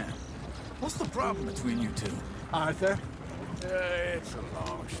understand. What's the problem between you two? Arthur? It's a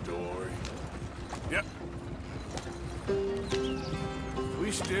long story. Yep.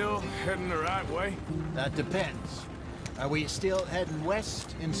 We still heading the right way? That depends. Are we still heading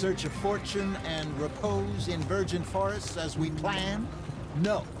west in search of fortune and repose in virgin forests as we planned?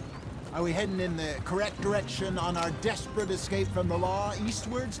 No. Are we heading in the correct direction on our desperate escape from the law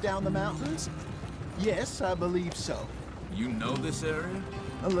eastwards down the mountains? Yes, I believe so. You know this area?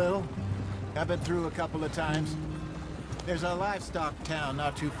 A little. I've been through a couple of times. There's a livestock town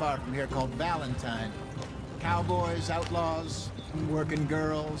not too far from here called Valentine. Cowboys, outlaws, working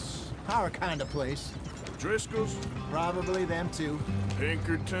girls, our kind of place. Driscolls? Probably them too.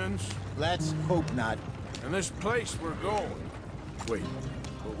 Pinkertons? Let's hope not. And this place we're going. Wait,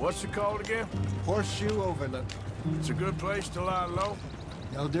 but what's it called again? Horseshoe Overlook. It's a good place to lie low?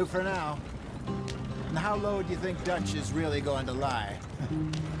 It'll do for now. And how low do you think Dutch is really going to lie?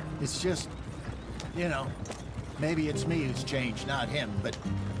 It's just, you know, maybe it's me who's changed, not him, but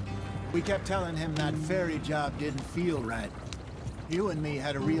we kept telling him that ferry job didn't feel right. You and me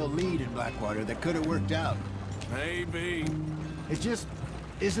had a real lead in Blackwater that could have worked out. Maybe. It just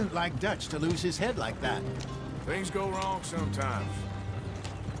isn't like Dutch to lose his head like that. Things go wrong sometimes.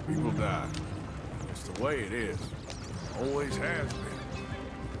 People die. It's the way it is. Always has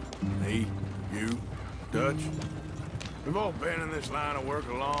been. Me, you, Dutch. We've all been in this line of work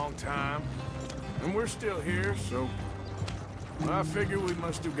a long time. And we're still here, so I figure we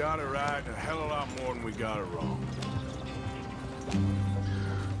must have got it right a hell of a lot more than we got it wrong.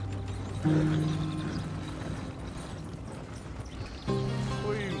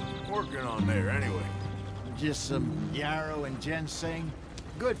 What are you working on there, anyway? Just some yarrow and ginseng.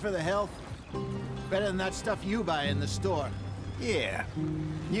 Good for the health. Better than that stuff you buy in the store. Yeah,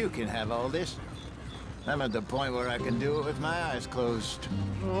 you can have all this. I'm at the point where I can do it with my eyes closed.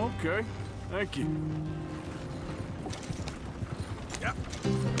 Okay, thank you. Yep.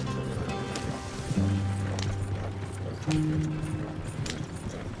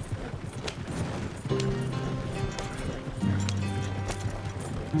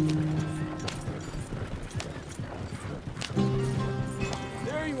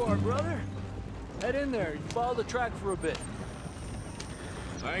 There you are, brother. Head in there. You follow the track for a bit.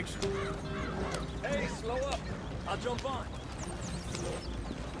 Thanks. Hey, slow up. I'll jump on.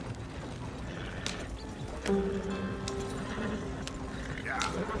 Yeah.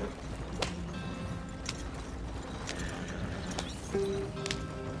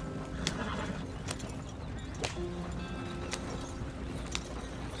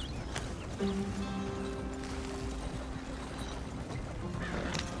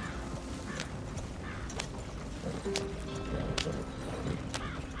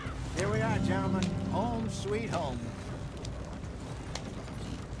 Here we are, gentlemen. Home sweet home.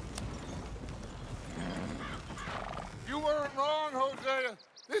 You weren't wrong, Hosea.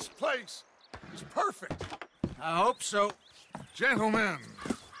 This place is perfect. I hope so. Gentlemen,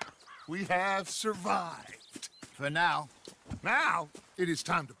 we have survived. For now. Now, it is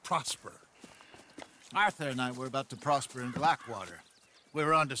time to prosper. Arthur and I were about to prosper in Blackwater. We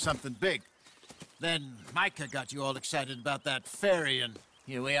were onto something big. Then Micah got you all excited about that ferry, and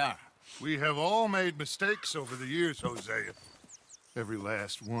here we are. We have all made mistakes over the years, Hosea. Every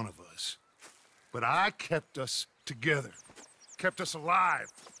last one of us. But I kept us together. Kept us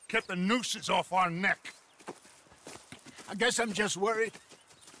alive. kept the nooses off our neck. I guess I'm just worried.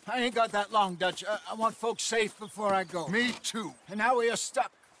 I ain't got that long, Dutch. I want folks safe before I go. Me too. And now we are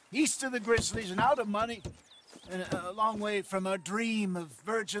stuck, east of the Grizzlies and out of money, and a long way from our dream of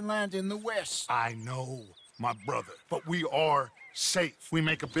virgin land in the west. I know, my brother, but we are safe. We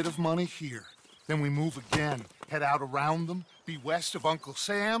make a bit of money here, then we move again, head out around them, be west of Uncle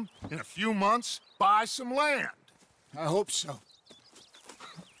Sam, in a few months, buy some land. I hope so.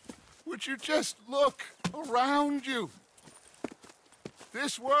 Would you just look around you?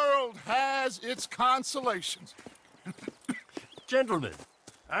 This world has its consolations. Gentlemen,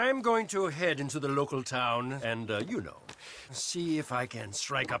 I'm going to head into the local town and, you know, see if I can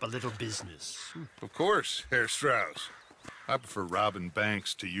strike up a little business. Of course, Herr Strauss. I prefer robbing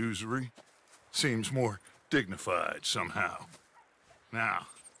banks to usury. Seems more dignified somehow. Now,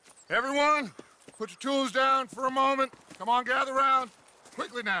 everyone, put your tools down for a moment. Come on, gather round.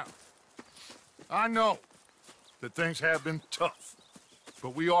 Quickly now. I know that things have been tough,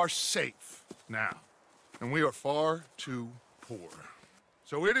 but we are safe now, and we are far too poor.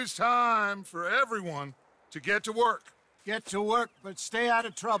 So it is time for everyone to get to work. Get to work, but stay out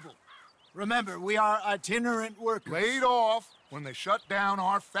of trouble. Remember, we are itinerant workers. Laid off when they shut down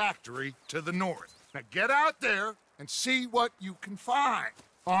our factory to the north. Now get out there and see what you can find.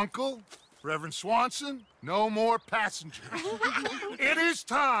 Uncle, Reverend Swanson, no more passengers. It is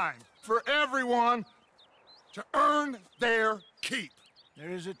time for everyone to earn their keep.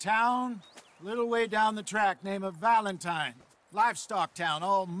 There is a town a little way down the track named Valentine. Livestock town,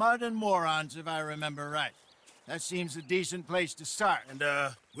 all mud and morons, if I remember right. That seems a decent place to start. And,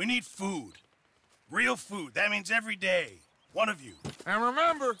 we need food. Real food. That means every day. One of you. And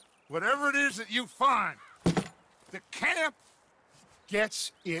remember, whatever it is that you find, the camp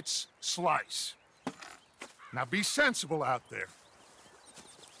gets its slice. Now be sensible out there.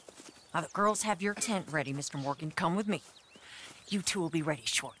 Now, the girls have your tent ready, Mr. Morgan. Come with me. You two will be ready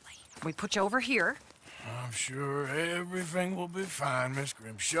shortly. We put you over here. I'm sure everything will be fine, Miss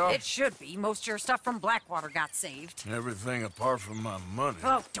Grimshaw. It should be. Most of your stuff from Blackwater got saved. Everything apart from my money.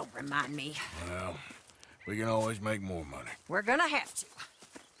 Oh, don't remind me. Well, we can always make more money. We're gonna have to.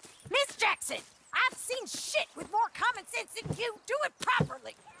 Miss Jackson, I've seen shit with more common sense than you. Do it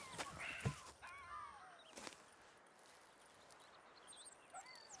properly.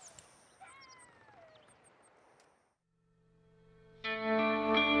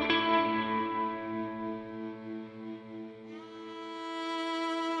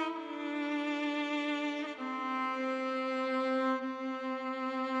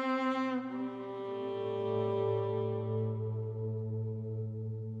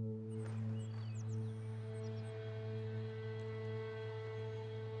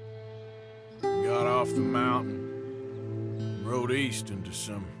 Got off the mountain, rode east into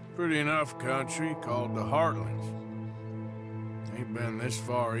some pretty enough country called the Heartlands. Ain't been this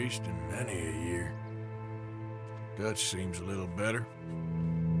far east in many a year. Dutch seems a little better.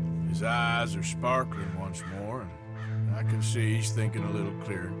 His eyes are sparkling once more, and I can see he's thinking a little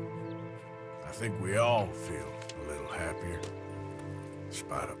clearer. I think we all feel a little happier, in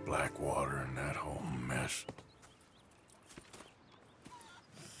spite of Blackwater and that whole mess.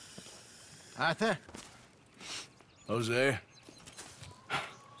 Arthur? Jose?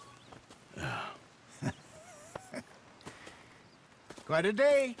 Quite a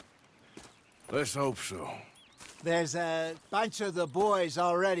day. Let's hope so. There's a bunch of the boys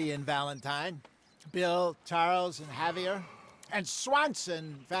already in Valentine. Bill, Charles, and Javier. And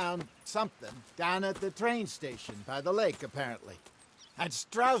Swanson found something down at the train station by the lake, apparently. And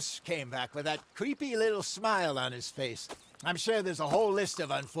Strauss came back with that creepy little smile on his face. I'm sure there's a whole list of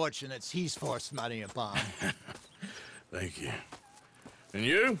unfortunates he's forced money upon. Thank you. And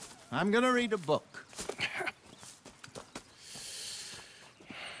you? I'm gonna read a book.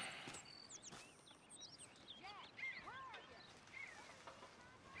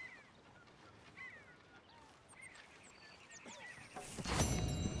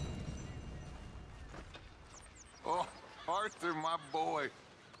 Oh, Arthur, my boy.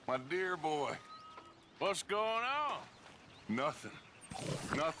 My dear boy. What's going on? Nothing.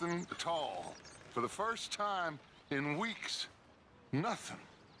 Nothing at all. For the first time in weeks, nothing.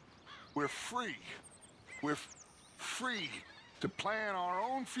 We're free. We're free to plan our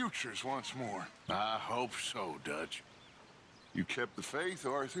own futures once more. I hope so, Dutch. You kept the faith,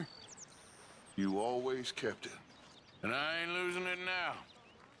 Arthur. You always kept it. And I ain't losing it now.